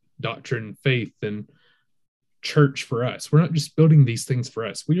this doctrine, faith, and church for us. We're not just building these things for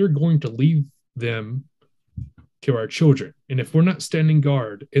us. We are going to leave them to our children. And if we're not standing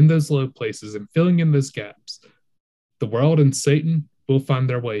guard in those low places and filling in those gaps, the world and Satan will find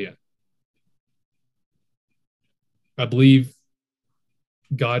their way in. I believe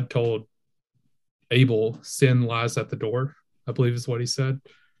God told Abel, sin lies at the door, I believe is what he said.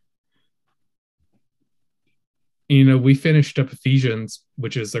 We finished up Ephesians,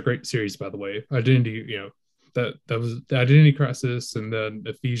 which is a great series, by the way. Identity, that was the Identity Crisis, and then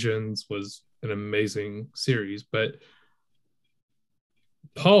Ephesians was an amazing series. But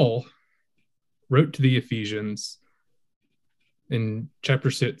Paul wrote to the Ephesians in chapter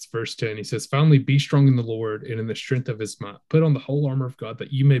 6, verse 10. He says, "Finally, be strong in the Lord and in the strength of his might. Put on the whole armor of God,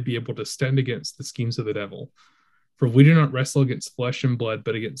 that you may be able to stand against the schemes of the devil. For we do not wrestle against flesh and blood,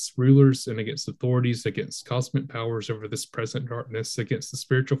 but against rulers and against authorities, against cosmic powers over this present darkness, against the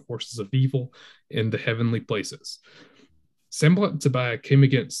spiritual forces of evil in the heavenly places." Sanballat and Tobiah came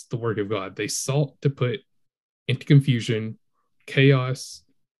against the work of God. They sought to put into confusion, chaos,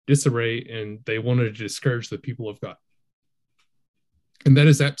 disarray, and they wanted to discourage the people of God. And that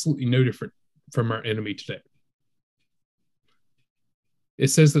is absolutely no different from our enemy today. It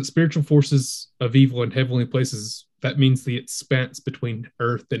says that spiritual forces of evil in heavenly places, that means the expanse between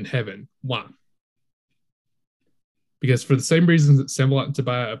earth and heaven. Why? Because for the same reasons that Sanballat and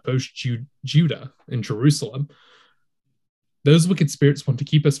Tobiah opposed Judah and Jerusalem, those wicked spirits want to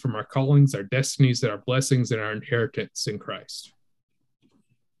keep us from our callings, our destinies, and our blessings, and our inheritance in Christ.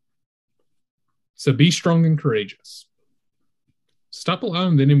 So be strong and courageous. Stop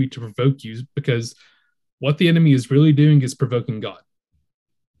allowing the enemy to provoke you, because what the enemy is really doing is provoking God.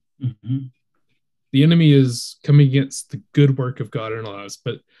 Mm-hmm. The enemy is coming against the good work of God in our lives.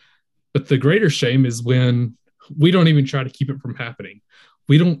 But the greater shame is when we don't even try to keep it from happening.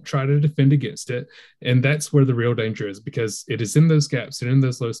 We don't try to defend against it. And that's where the real danger is, because it is in those gaps and in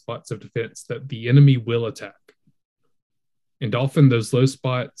those low spots of defense that the enemy will attack. And often those low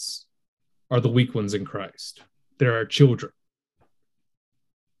spots are the weak ones in Christ. They're our children.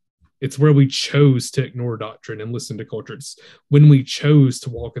 It's where we chose to ignore doctrine and listen to culture. It's when we chose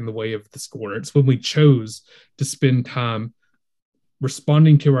to walk in the way of the scorner. It's when we chose to spend time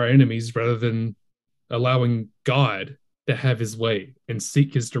responding to our enemies rather than allowing God to have his way and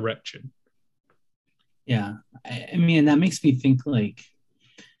seek his direction. Yeah. I mean, that makes me think, like,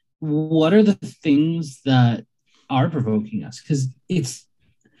 what are the things that are provoking us? Because it's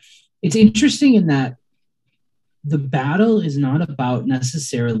interesting in that the battle is not about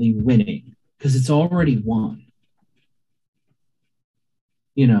necessarily winning, because it's already won.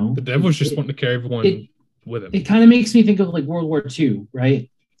 The devil's just wanting to carry everyone with him. It kind of makes me think of like World War II, right?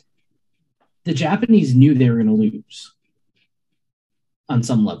 The Japanese knew they were going to lose on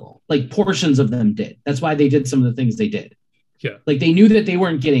some level. Like, portions of them did. That's why they did some of the things they did. Yeah. Like, they knew that they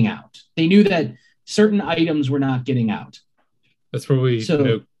weren't getting out. They knew that certain items were not getting out. That's where we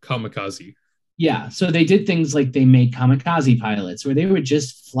know kamikaze. Yeah, so they did things like they made kamikaze pilots, where they would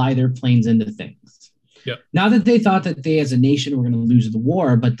just fly their planes into things. Yeah. Not that they thought that they as a nation were going to lose the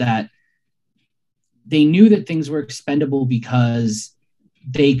war, but that they knew that things were expendable because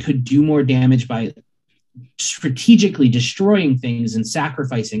they could do more damage by strategically destroying things and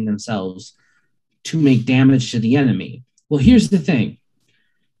sacrificing themselves to make damage to the enemy. Well, here's the thing.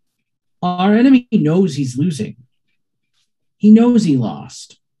 Our enemy knows he's losing. He knows he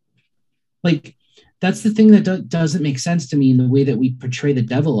lost. Like, that's the thing that doesn't make sense to me in the way that we portray the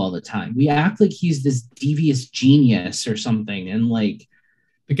devil all the time. We act like he's this devious genius or something. And like,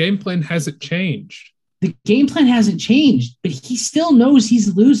 the game plan hasn't changed. The game plan hasn't changed, but he still knows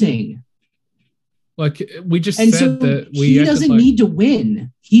he's losing. Like we just and said so that he doesn't need to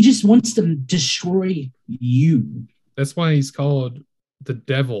win. He just wants to destroy you. That's why he's called the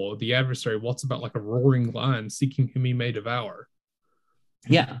devil, the adversary. What's about like a roaring lion seeking whom he may devour.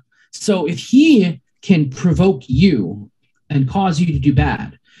 Yeah. So if he can provoke you and cause you to do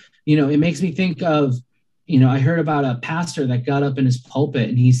bad, it makes me think of, I heard about a pastor that got up in his pulpit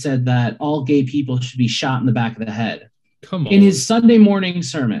and he said that all gay people should be shot in the back of the head. Come on. In his Sunday morning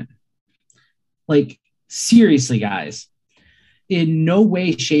sermon. Like, seriously, guys, in no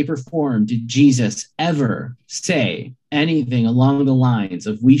way, shape, or form did Jesus ever say anything along the lines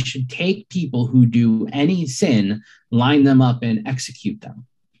of we should take people who do any sin, line them up, and execute them.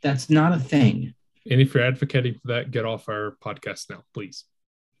 That's not a thing. And if you're advocating for that, get off our podcast now, please.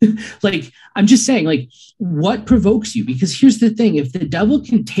 Like, I'm just saying, like, what provokes you? Because here's the thing. If the devil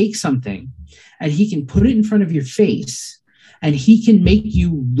can take something and he can put it in front of your face and he can make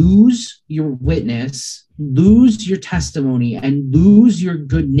you lose your witness, lose your testimony, and lose your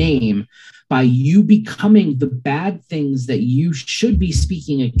good name by you becoming the bad things that you should be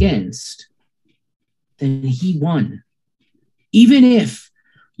speaking against, then he won. Even if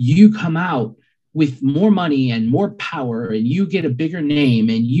you come out with more money and more power and you get a bigger name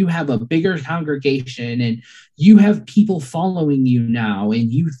and you have a bigger congregation and you have people following you now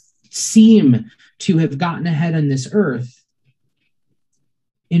and you seem to have gotten ahead on this earth,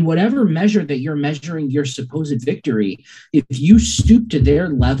 in whatever measure that you're measuring your supposed victory, if you stoop to their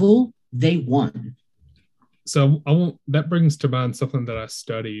level, they won. So that brings to mind something that I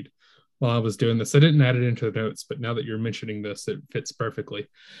studied while I was doing this. I didn't add it into the notes, but now that you're mentioning this, it fits perfectly.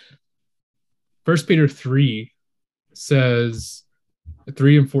 1 Peter 3 says,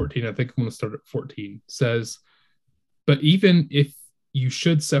 3 and 14, I think I'm going to start at 14, says, but even if you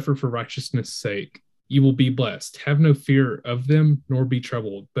should suffer for righteousness' sake, you will be blessed. Have no fear of them, nor be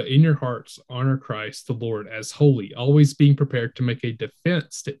troubled, but in your hearts honor Christ the Lord as holy, always being prepared to make a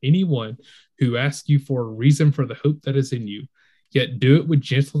defense to anyone who asks you for a reason for the hope that is in you, yet do it with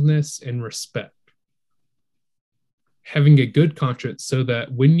gentleness and respect, having a good conscience, so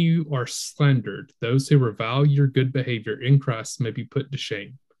that when you are slandered, those who revile your good behavior in Christ may be put to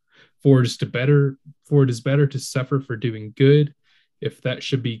shame. For it is better to suffer for doing good, if that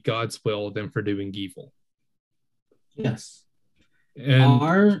should be God's will, than for doing evil. Yes.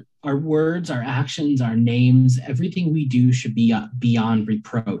 And our words, our actions, our names, everything we do should be beyond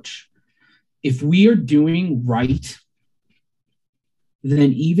reproach. If we are doing right,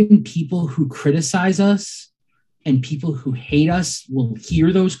 then even people who criticize us and people who hate us will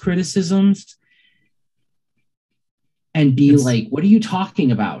hear those criticisms and be like, what are you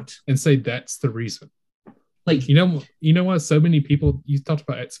talking about? And say, that's the reason. Like, you know why so many people, you talked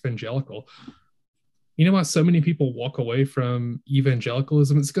about ex-evangelical, you know why so many people walk away from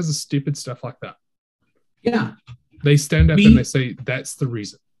evangelicalism? It's because of stupid stuff like that. Yeah. They stand up and they say, that's the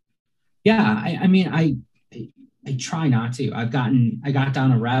reason. Yeah. I mean, I try not to. I got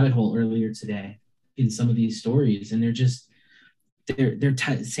down a rabbit hole earlier today in some of these stories, and they're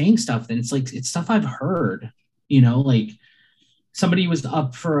saying stuff, and it's stuff I've heard, like somebody was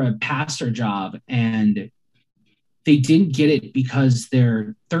up for a pastor job and they didn't get it because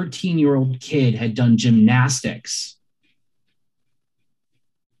their 13-year-old kid had done gymnastics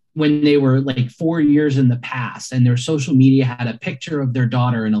when they were like 4 years in the past, and their social media had a picture of their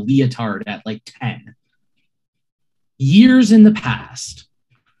daughter in a leotard at like 10 years in the past.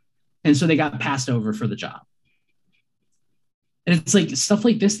 And so they got passed over for the job. And it's like stuff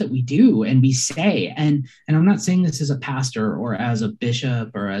like this that we do and we say. And I'm not saying this as a pastor or as a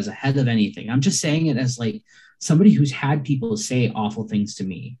bishop or as a head of anything. I'm just saying it as like somebody who's had people say awful things to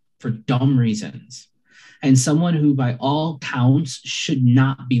me for dumb reasons. And someone who by all counts should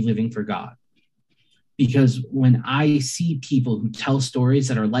not be living for God. Because when I see people who tell stories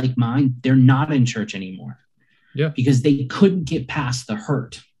that are like mine, they're not in church anymore. Yeah. Because they couldn't get past the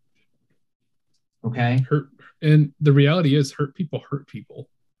hurt. Okay. Hurt. And the reality is hurt people.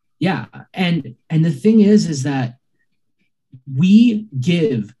 Yeah. And the thing is that we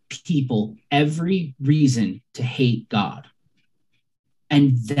give people every reason to hate God.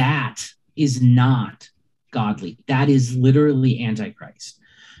 And that is not godly. That is literally Antichrist.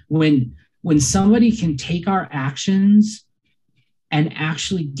 When somebody can take our actions and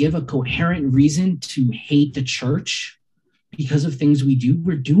actually give a coherent reason to hate the church because of things we do,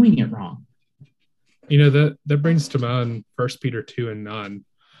 we're doing it wrong. That brings to mind 1 Peter 2:9.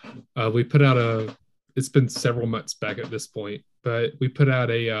 We put out it's been several months back at this point, but we put out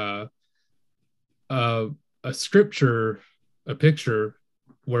a scripture, a picture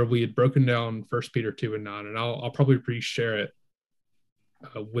where we had broken down 1 Peter 2:9, and I'll probably re-share it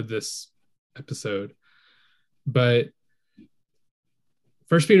with this episode. But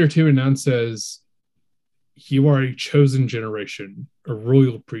 1 Peter 2:9 says, "You are a chosen generation, a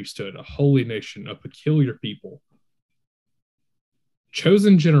royal priesthood, a holy nation, a peculiar people."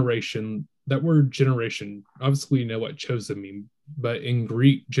 Chosen generation, that word generation, obviously we know what chosen means, but in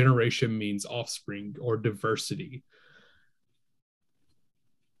Greek, generation means offspring or diversity.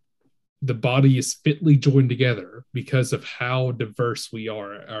 The body is fitly joined together because of how diverse we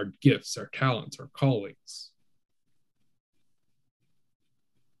are, our gifts, our talents, our callings.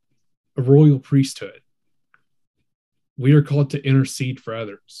 A royal priesthood. We are called to intercede for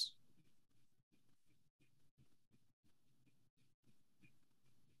others.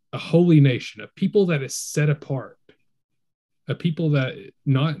 A holy nation, a people that is set apart, a people that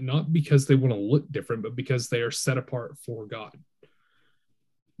not because they want to look different, but because they are set apart for God,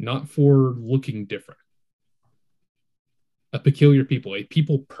 not for looking different. A peculiar people, a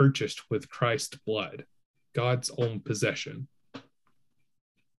people purchased with Christ's blood, God's own possession.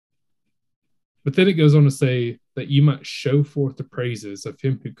 But then it goes on to say that you might show forth the praises of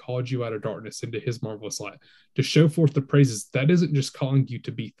him who called you out of darkness into his marvelous light. To show forth the praises, that isn't just calling you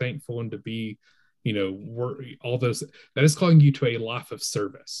to be thankful and to be, all those. That is calling you to a life of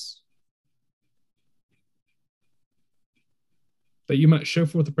service. That you might show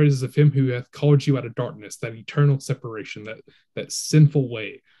forth the praises of him who hath called you out of darkness, that eternal separation, that sinful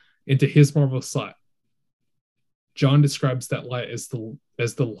way, into his marvelous light. John describes that light as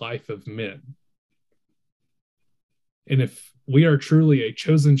the life of men. And if we are truly a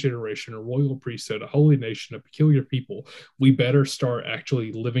chosen generation, a royal priesthood, a holy nation, a peculiar people, we better start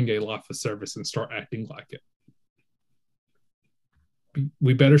actually living a life of service and start acting like it.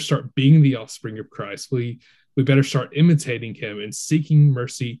 We better start being the offspring of Christ. We better start imitating him and seeking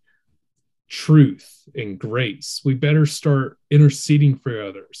mercy, truth, and grace. We better start interceding for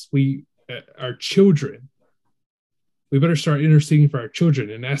others. Our children. We better start interceding for our children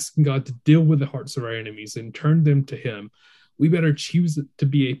and asking God to deal with the hearts of our enemies and turn them to him. We better choose to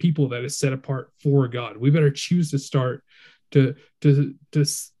be a people that is set apart for God. We better choose to start we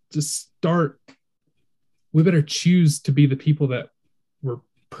better choose to be the people that were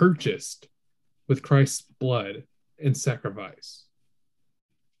purchased with Christ's blood and sacrifice.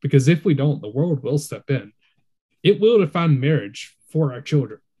 Because if we don't, the world will step in. It will define marriage for our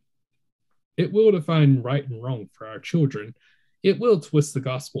children. It will define right and wrong for our children. It will twist the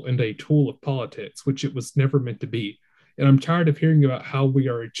gospel into a tool of politics, which it was never meant to be. And I'm tired of hearing about how we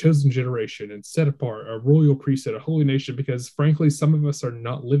are a chosen generation and set apart, a royal priesthood, a holy nation, because frankly, some of us are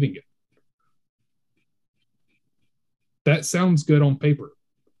not living it. That sounds good on paper.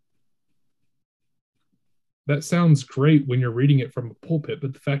 That sounds great when you're reading it from a pulpit,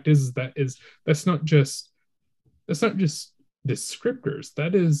 but the fact is that's not just descriptors.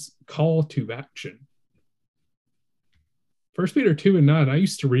 That is call to action. 1 Peter 2:9, I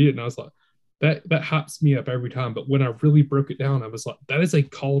used to read it and I was like, that hops me up every time. But when I really broke it down, I was like, that is a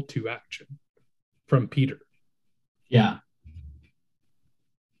call to action from Peter. Yeah.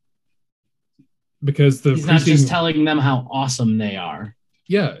 Because he's not just telling them how awesome they are.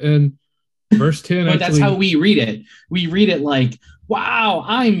 Yeah, and verse 10 but that's how we read it. We read it like, wow,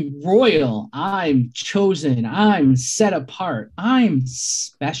 I'm royal, I'm chosen, I'm set apart, I'm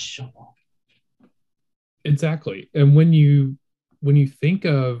special. Exactly. And when you think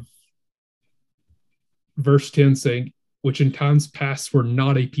of verse 10 saying, which in times past were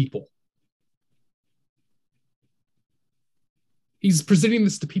not a people, he's presenting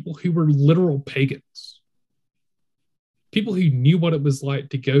this to people who were literal pagans. People who knew what it was like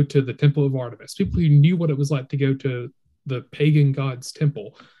to go to the temple of Artemis. People who knew what it was like to go to the pagan god's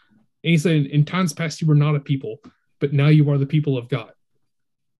temple. And he's saying, in times past you were not a people, but now you are the people of God.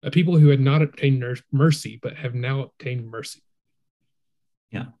 A people who had not obtained mercy, but have now obtained mercy.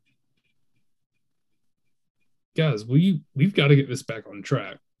 Yeah. Guys, we've got to get this back on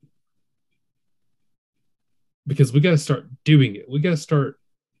track. Because we got to start doing it. We got to start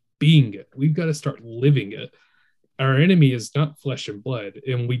being it. We've got to start living it. Our enemy is not flesh and blood,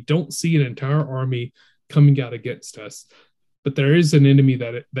 and we don't see an entire army coming out against us. But there is an enemy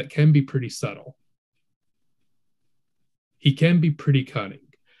that can be pretty subtle. He can be pretty cunning.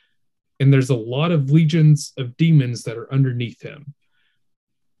 And there's a lot of legions of demons that are underneath him.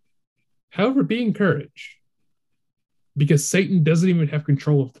 However, be encouraged, because Satan doesn't even have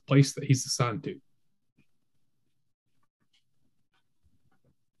control of the place that he's assigned to.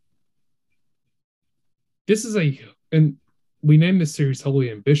 This is and we named this series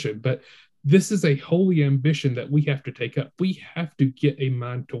Holy Ambition, but this is a holy ambition that we have to take up. We have to get a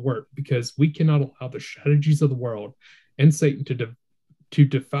mind to work, because we cannot allow the strategies of the world and Satan to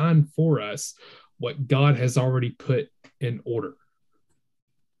define for us what God has already put in order.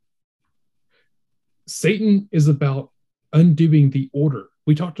 Satan is about undoing the order.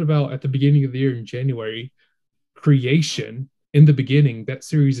 We talked about at the beginning of the year in January, creation in the beginning. That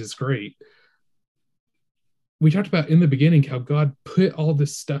series is great. We talked about in the beginning how God put all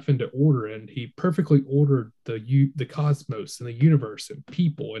this stuff into order, and he perfectly ordered the cosmos and the universe and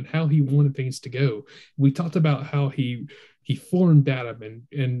people and how he wanted things to go. We talked about how he formed Adam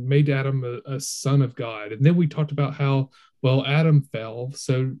and made Adam a son of God. And then we talked about how, well, Adam fell,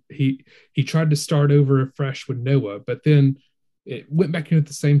 so he tried to start over afresh with Noah, but then it went back into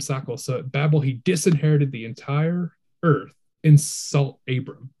the same cycle. So at Babel, he disinherited the entire earth and sought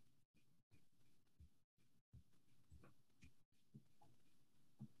Abram.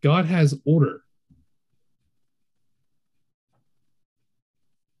 God has order.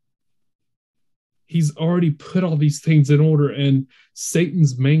 He's already put all these things in order, and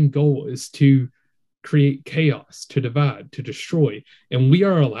Satan's main goal is to create chaos, to divide, to destroy, and we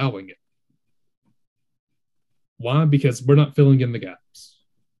are allowing it. Why? Because we're not filling in the gaps.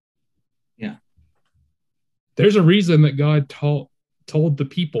 Yeah. There's a reason that God told the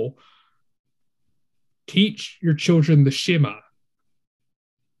people, teach your children the Shema.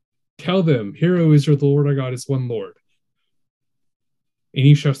 Tell them, hear, O Israel, the Lord our God is one Lord. And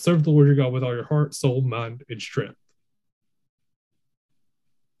you shall serve the Lord your God with all your heart, soul, mind, and strength.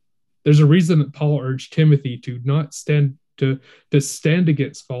 There's a reason that Paul urged Timothy to not stand to stand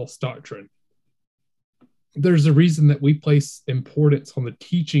against false doctrine. There's a reason that we place importance on the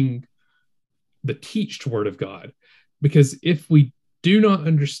teached word of God, because if we do not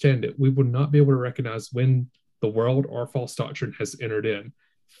understand it, we will not be able to recognize when the world or false doctrine has entered in.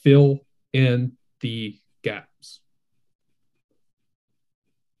 Fill in the gaps.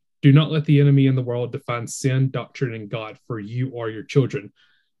 Do not let the enemy in the world define sin, doctrine, and God, for you are your children.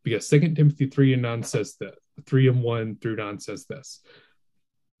 Because 2 Timothy 3:9 says that, 3:1-9 says this.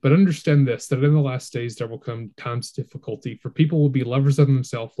 But understand this, that in the last days there will come times of difficulty, for people will be lovers of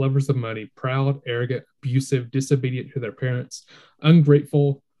themselves, lovers of money, proud, arrogant, abusive, disobedient to their parents,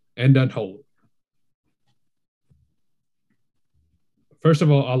 ungrateful, and unholy. First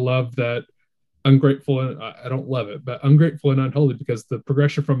of all, I love that ungrateful, and I don't love it, but ungrateful and unholy, because the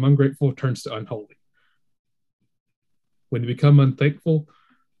progression from ungrateful turns to unholy. When you become unthankful,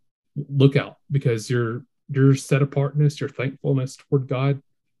 look out, because your set apartness, your thankfulness toward God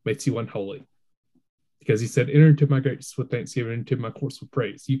makes you unholy. Because he said, enter into my gates with thanksgiving, into my courts with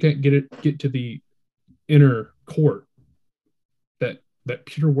praise. You can't get to the inner court, that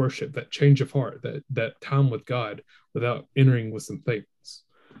pure worship, that change of heart, that time with God, without entering with some things.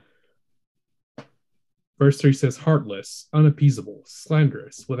 Verse 3 says, heartless, unappeasable,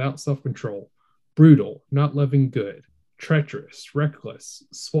 slanderous, without self-control, brutal, not loving good, treacherous, reckless,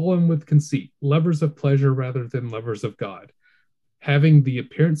 swollen with conceit, lovers of pleasure rather than lovers of God, having the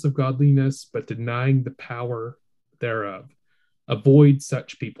appearance of godliness but denying the power thereof. Avoid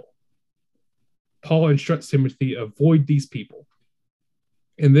such people. Paul instructs Timothy, avoid these people.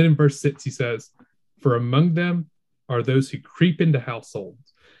 And then in verse 6 he says, for among them are those who creep into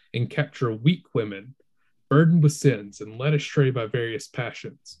households and capture weak women, burdened with sins and led astray by various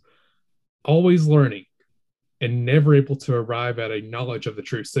passions, always learning and never able to arrive at a knowledge of the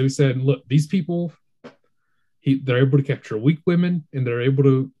truth. So he said, look, these people, they're able to capture weak women, and they're able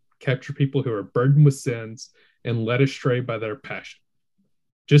to capture people who are burdened with sins and led astray by their passion,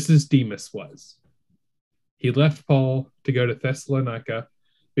 just as Demas was. He left Paul to go to Thessalonica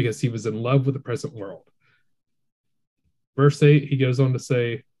because he was in love with the present world. Verse 8, he goes on to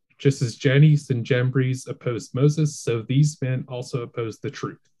say, just as Jannes and Jambres opposed Moses, so these men also opposed the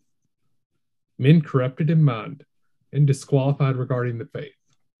truth. Men corrupted in mind and disqualified regarding the faith.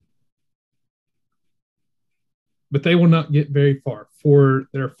 But they will not get very far, for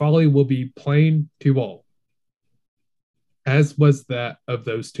their folly will be plain to all, as was that of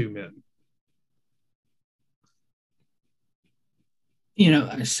those two men.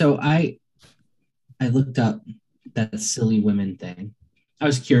 So I looked up that silly women thing. I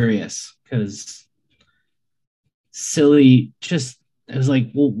was curious because silly, just it was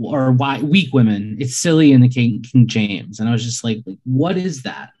like, well, or why weak women? It's silly in the King James, and I was just like, what is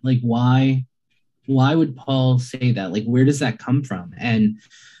that? Like, why would Paul say that? Like, where does that come from? And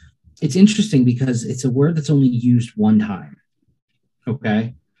it's interesting because it's a word that's only used one time.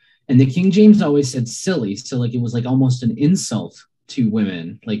 Okay. And the King James always said silly. So like it was like almost an insult to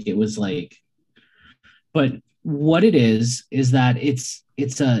women. Like it was like, but what it is that it's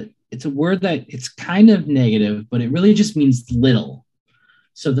a word that it's kind of negative, but it really just means little.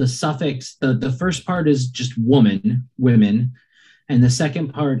 So the suffix, the first part is just women, and the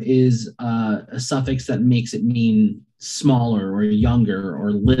second part is a suffix that makes it mean smaller or younger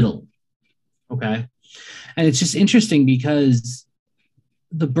or little. Okay. And it's just interesting because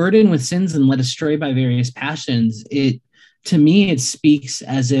the burden with sins and led astray by various passions, to me, it speaks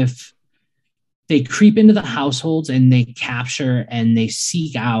as if they creep into the households and they capture and they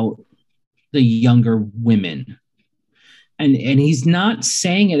seek out the younger women. And he's not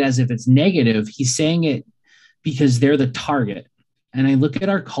saying it as if it's negative. He's saying it because they're the target. And I look at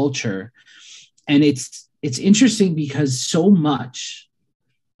our culture, and it's interesting because so much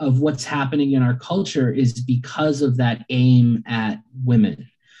of what's happening in our culture is because of that aim at women.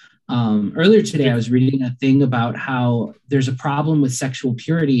 Earlier today, I was reading a thing about how there's a problem with sexual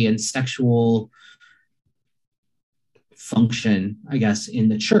purity and sexual function, I guess, in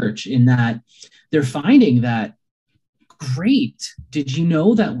the church, in that they're finding that, great, did you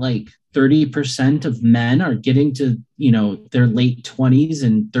know that like 30% of men are getting to, their late 20s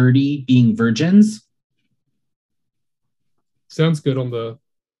and 30 being virgins? Sounds good on the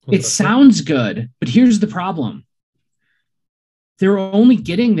it sounds good, but here's the problem. They're only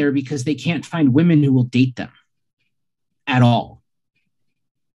getting there because they can't find women who will date them at all.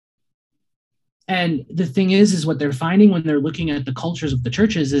 And the thing is what they're finding when they're looking at the cultures of the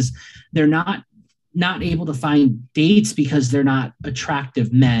churches is they're not able to find dates because they're not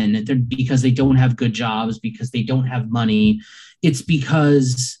attractive men. They're because they don't have good jobs, because they don't have money. It's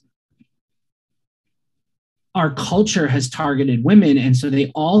because our culture has targeted women, and so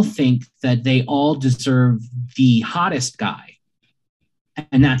they all think that they all deserve the hottest guy,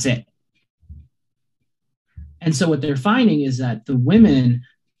 and that's it. And so what they're finding is that the women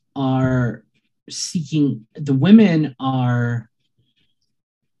are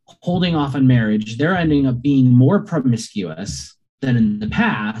holding off on marriage. They're ending up being more promiscuous than in the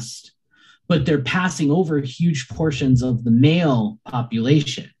past, but they're passing over huge portions of the male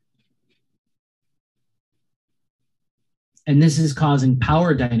population. And this is causing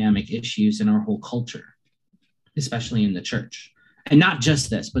power dynamic issues in our whole culture, especially in the church. And not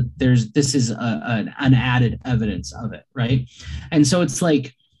just this, but this is an added evidence of it, right? And so it's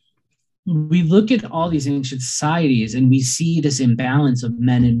like, we look at all these ancient societies and we see this imbalance of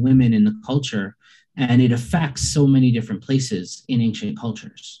men and women in the culture, and it affects so many different places in ancient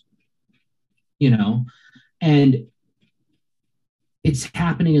cultures, and it's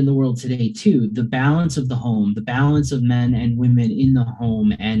happening in the world today too. The balance of the home, the balance of men and women in the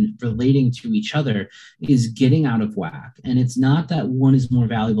home and relating to each other is getting out of whack. And it's not that one is more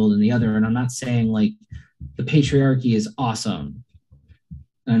valuable than the other. And I'm not saying like the patriarchy is awesome.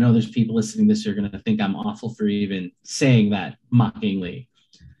 And I know there's people listening to this who are going to think I'm awful for even saying that mockingly,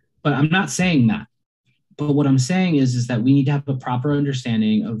 but I'm not saying that. But what I'm saying is that we need to have a proper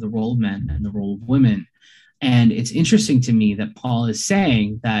understanding of the role of men and the role of women. And it's interesting to me that Paul is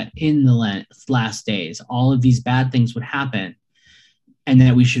saying that in the last days, all of these bad things would happen, and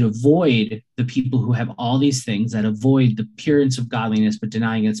that we should avoid the people who have all these things, that avoid the appearance of godliness but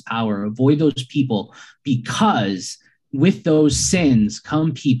denying its power. Avoid those people, because with those sins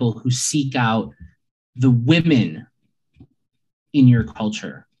come people who seek out the women in your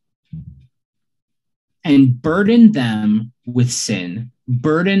culture and burden them with sin,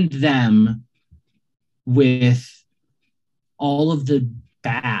 burden them with all of the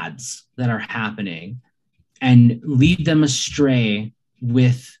bads that are happening, and lead them astray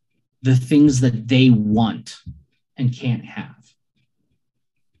with the things that they want and can't have.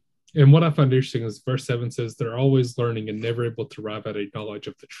 And what I find interesting is verse 7 says they're always learning and never able to arrive at a knowledge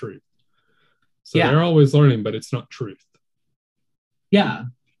of the truth. So they're always learning, but it's not truth. Yeah.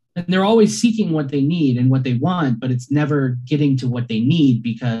 And they're always seeking what they need and what they want, but it's never getting to what they need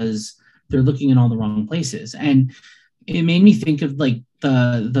because they're looking in all the wrong places. And it made me think of like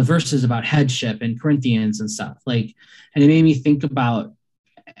the verses about headship in Corinthians and stuff. Like, and it made me think about,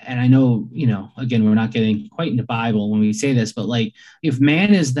 and I know, again, we're not getting quite into Bible when we say this, but like if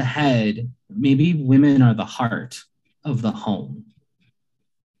man is the head, maybe women are the heart of the home.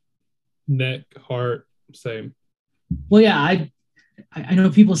 Neck, heart, same. Well, yeah, I know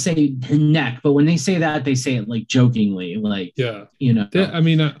people say neck, but when they say that, they say it like jokingly, like, Yeah. you know. I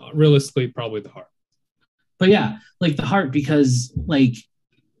mean, realistically, probably the heart. But yeah, like the heart, because like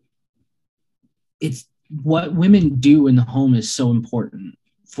it's what women do in the home is so important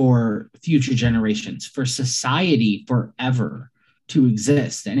for future generations, for society forever to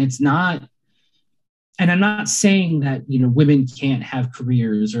exist. And it's not, and I'm not saying that, you know, women can't have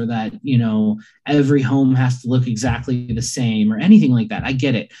careers or that, you know, every home has to look exactly the same or anything like that. I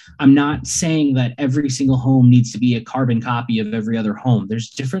get it. I'm not saying that every single home needs to be a carbon copy of every other home. There's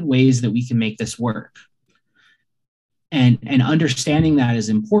different ways that we can make this work. And understanding that is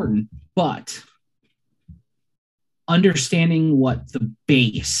important, but understanding what the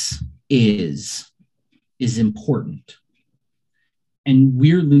base is important. And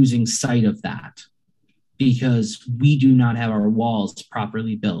we're losing sight of that because we do not have our walls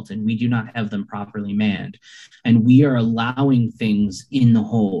properly built and we do not have them properly manned. And we are allowing things in the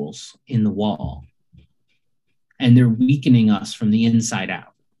holes in the wall. And they're weakening us from the inside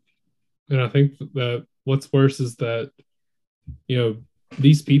out. And I think that what's worse is that, you know,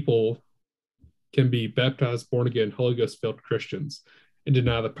 these people can be baptized, born again, Holy Ghost filled Christians and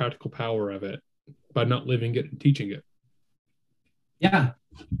deny the practical power of it by not living it and teaching it. Yeah.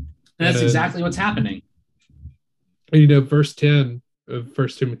 That's exactly what's happening. And, you know, verse 10 of 1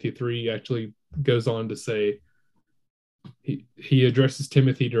 Timothy 3 actually goes on to say, he addresses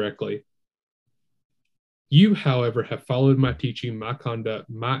Timothy directly. You, however, have followed my teaching, my conduct,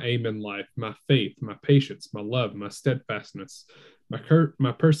 my aim in life, my faith, my patience, my love, my steadfastness,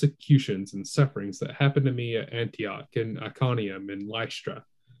 my persecutions and sufferings that happened to me at Antioch and Iconium and Lystra,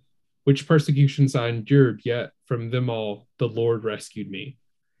 which persecutions I endured, yet from them all the Lord rescued me.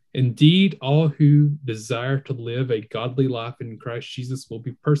 Indeed, all who desire to live a godly life in Christ Jesus will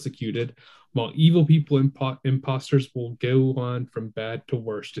be persecuted, while evil people and impostors will go on from bad to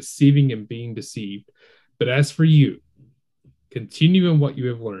worse, deceiving and being deceived. But as for you, continue in what you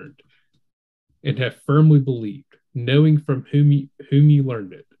have learned and have firmly believed, knowing from whom you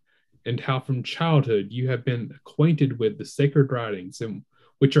learned it, and how from childhood you have been acquainted with the sacred writings, and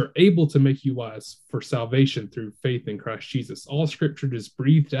which are able to make you wise for salvation through faith in Christ Jesus. All scripture is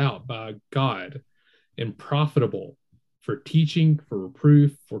breathed out by God and profitable for teaching, for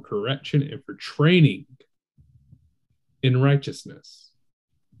reproof, for correction, and for training in righteousness,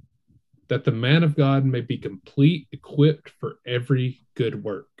 that the man of God may be complete, equipped for every good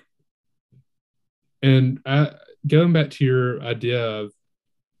work. And going back to your idea of,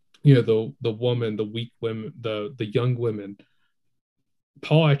 you know, the woman, the weak women, the young women,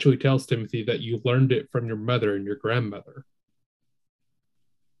 Paul actually tells Timothy that you learned it from your mother and your grandmother.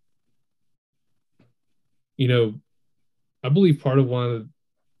 You know, I believe part of one of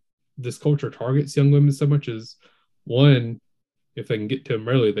this culture targets young women so much is, one, if they can get to them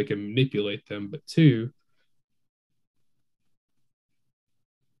early, they can manipulate them. But two,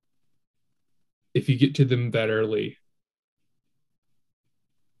 if you get to them that early,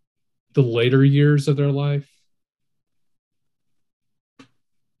 the later years of their life,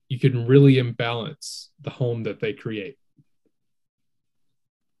 you can really imbalance the home that they create.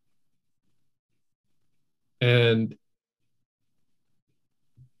 And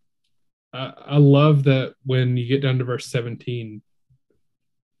I love that when you get down to verse 17,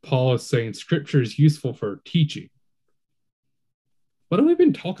 Paul is saying scripture is useful for teaching. What have we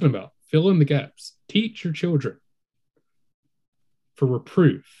been talking about? Fill in the gaps. Teach your children. For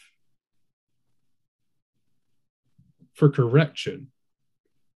reproof. For correction.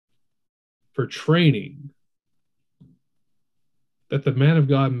 For training, that the man of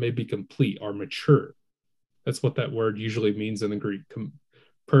God may be complete or mature. That's what that word usually means in the Greek.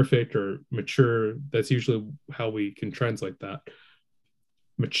 Perfect or mature. That's usually how we can translate that.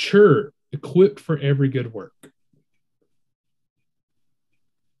 Mature, equipped for every good work.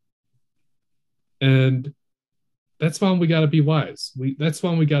 And that's why we got to be wise. That's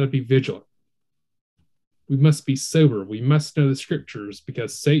why we got to be vigilant. We must be sober. We must know the scriptures,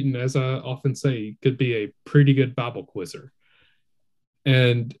 because Satan, as I often say, could be a pretty good Bible quizzer.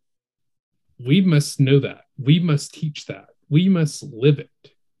 And we must know that. We must teach that. We must live it.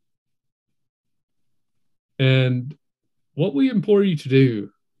 And what we implore you to do,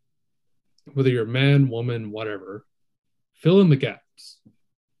 whether you're a man, woman, whatever, fill in the gaps.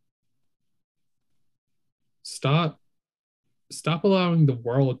 Stop allowing the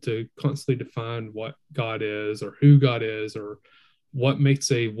world to constantly define what God is or who God is or what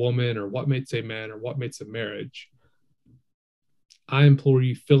makes a woman or what makes a man or what makes a marriage. I implore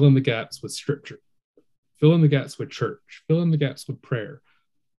you, fill in the gaps with scripture. Fill in the gaps with church. Fill in the gaps with prayer.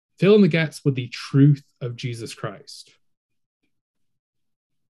 Fill in the gaps with the truth of Jesus Christ.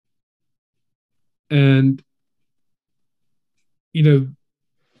 And, you know,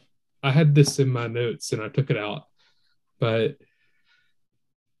 I had this in my notes and I took it out, but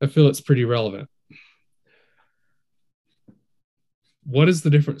I feel it's pretty relevant. What is the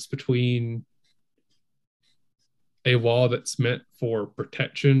difference between a wall that's meant for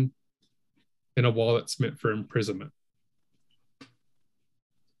protection and a wall that's meant for imprisonment?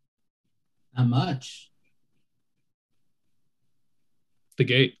 Not much. The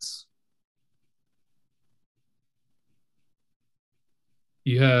gates.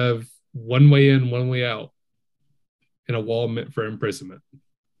 You have one way in, one way out, and a wall meant for imprisonment.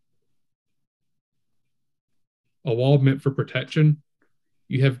 A wall meant for protection,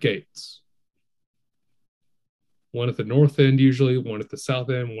 you have gates. One at the north end, usually, one at the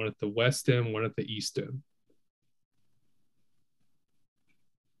south end, one at the west end, one at the east end.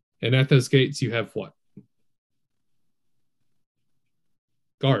 And at those gates, you have what?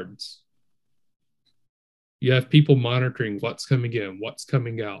 Guards. You have people monitoring what's coming in, what's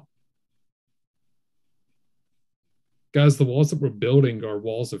coming out. Guys, the walls that we're building are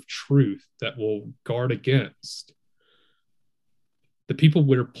walls of truth that will guard against. The people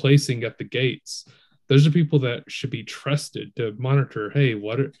we're placing at the gates, those are people that should be trusted to monitor. Hey,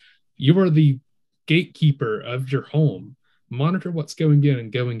 you are the gatekeeper of your home. Monitor what's going in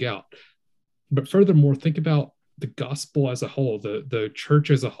and going out. But furthermore, think about the gospel as a whole, the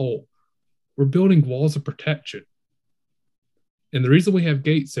church as a whole. We're building walls of protection. And the reason we have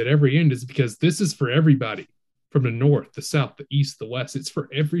gates at every end is because this is for everybody, from the north, the south, the east, the west. It's for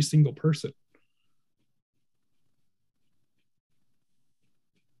every single person.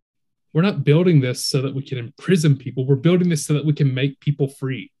 We're not building this so that we can imprison people. We're building this so that we can make people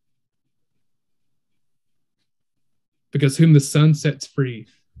free. Because whom the Son sets free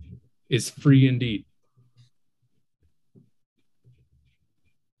is free indeed.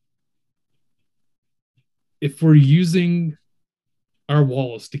 If we're using our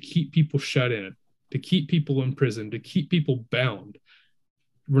walls to keep people shut in, to keep people in prison, to keep people bound,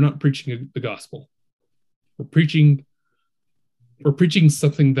 we're not preaching the gospel. We're preaching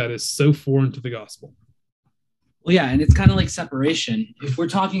something that is so foreign to the gospel. Well, yeah, and it's kind of like separation. If we're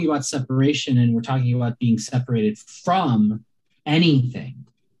talking about separation and we're talking about being separated from anything,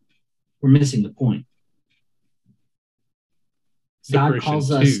 we're missing the point. God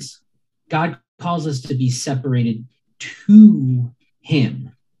calls us to be separated to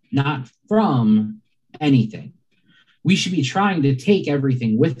Him, not from anything. We should be trying to take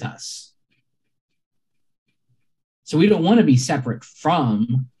everything with us. So we don't want to be separate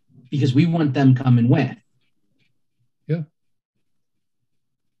from, because we want them coming with. Yeah.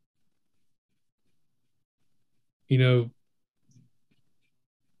 You know,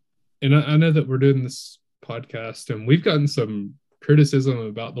 and I know that we're doing this podcast and we've gotten some criticism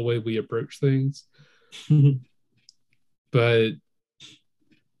about the way we approach things. But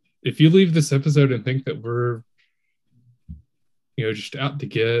if you leave this episode and think that we're, just out to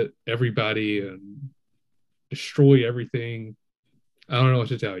get everybody and destroy everything, I don't know what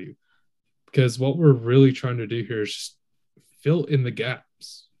to tell you. Because what we're really trying to do here is just fill in the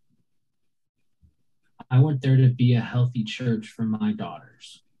gaps. I want there to be a healthy church for my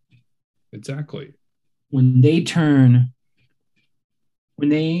daughters. Exactly. When they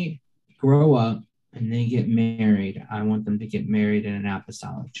grow up and they get married, I want them to get married in an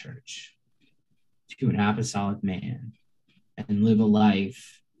apostolic church to an apostolic man and live a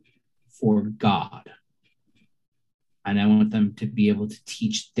life for God. And I want them to be able to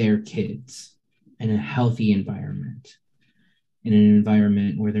teach their kids in a healthy environment, in an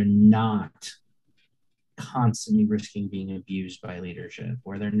environment where they're not constantly risking being abused by leadership,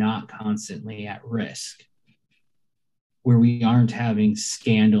 where they're not constantly at risk, where we aren't having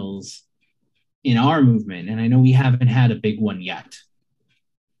scandals in our movement. And I know we haven't had a big one yet,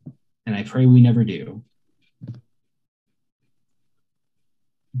 and I pray we never do.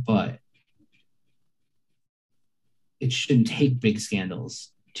 But it shouldn't take big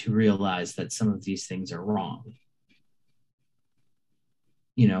scandals to realize that some of these things are wrong.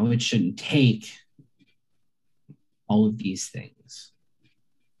 It shouldn't take all of these things.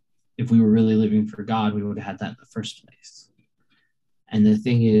 If we were really living for God, we would have had that in the first place. And the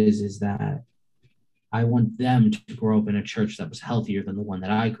thing is that I want them to grow up in a church that was healthier than the one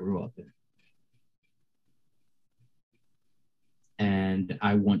that I grew up in. And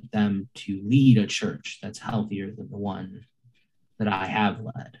I want them to lead a church that's healthier than the one that I have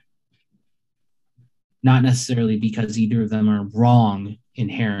led. Not necessarily because either of them are wrong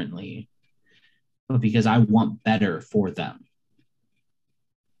inherently, but because I want better for them.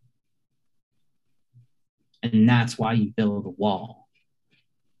 And that's why you build a wall.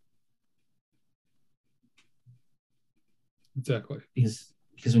 Exactly. Because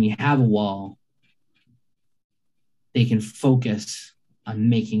when you have a wall, they can focus on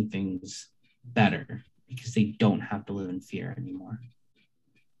making things better because they don't have to live in fear anymore.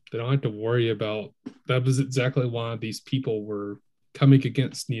 They don't have to worry about that. Was exactly why these people were coming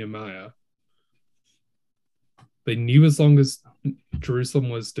against Nehemiah. They knew as long as Jerusalem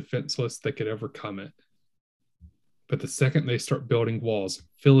was defenseless, they could overcome it. But the second they start building walls,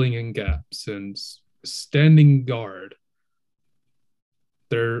 filling in gaps, and standing guard,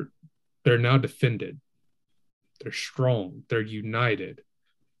 they're now defended. They're strong. They're united.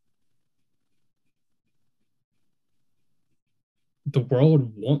 The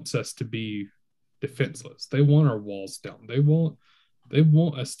world wants us to be defenseless. They want our walls down. They want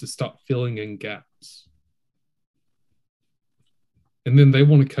us to stop filling in gaps. And then they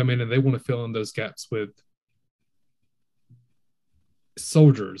want to come in and they want to fill in those gaps with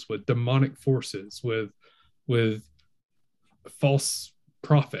soldiers, with demonic forces, with false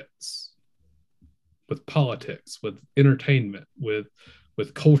prophets, with politics, with entertainment, with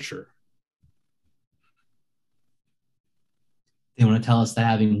culture. They want to tell us that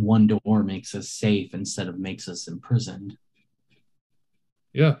having one door makes us safe instead of makes us imprisoned.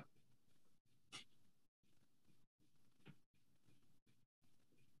 Yeah.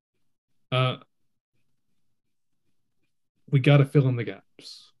 We got to fill in the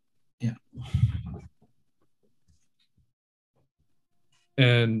gaps. Yeah.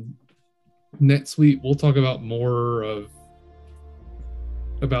 And next week we'll talk about more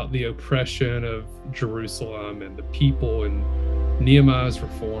about the oppression of Jerusalem and the people and Nehemiah's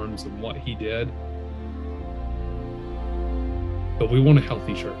reforms and what he did. But we want a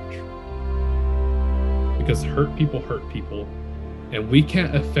healthy church, because hurt people, and we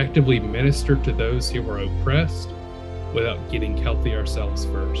can't effectively minister to those who are oppressed without getting healthy ourselves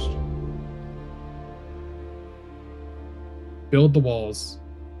first. Build the walls,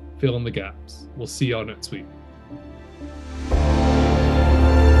 fill in the gaps. We'll see y'all next week.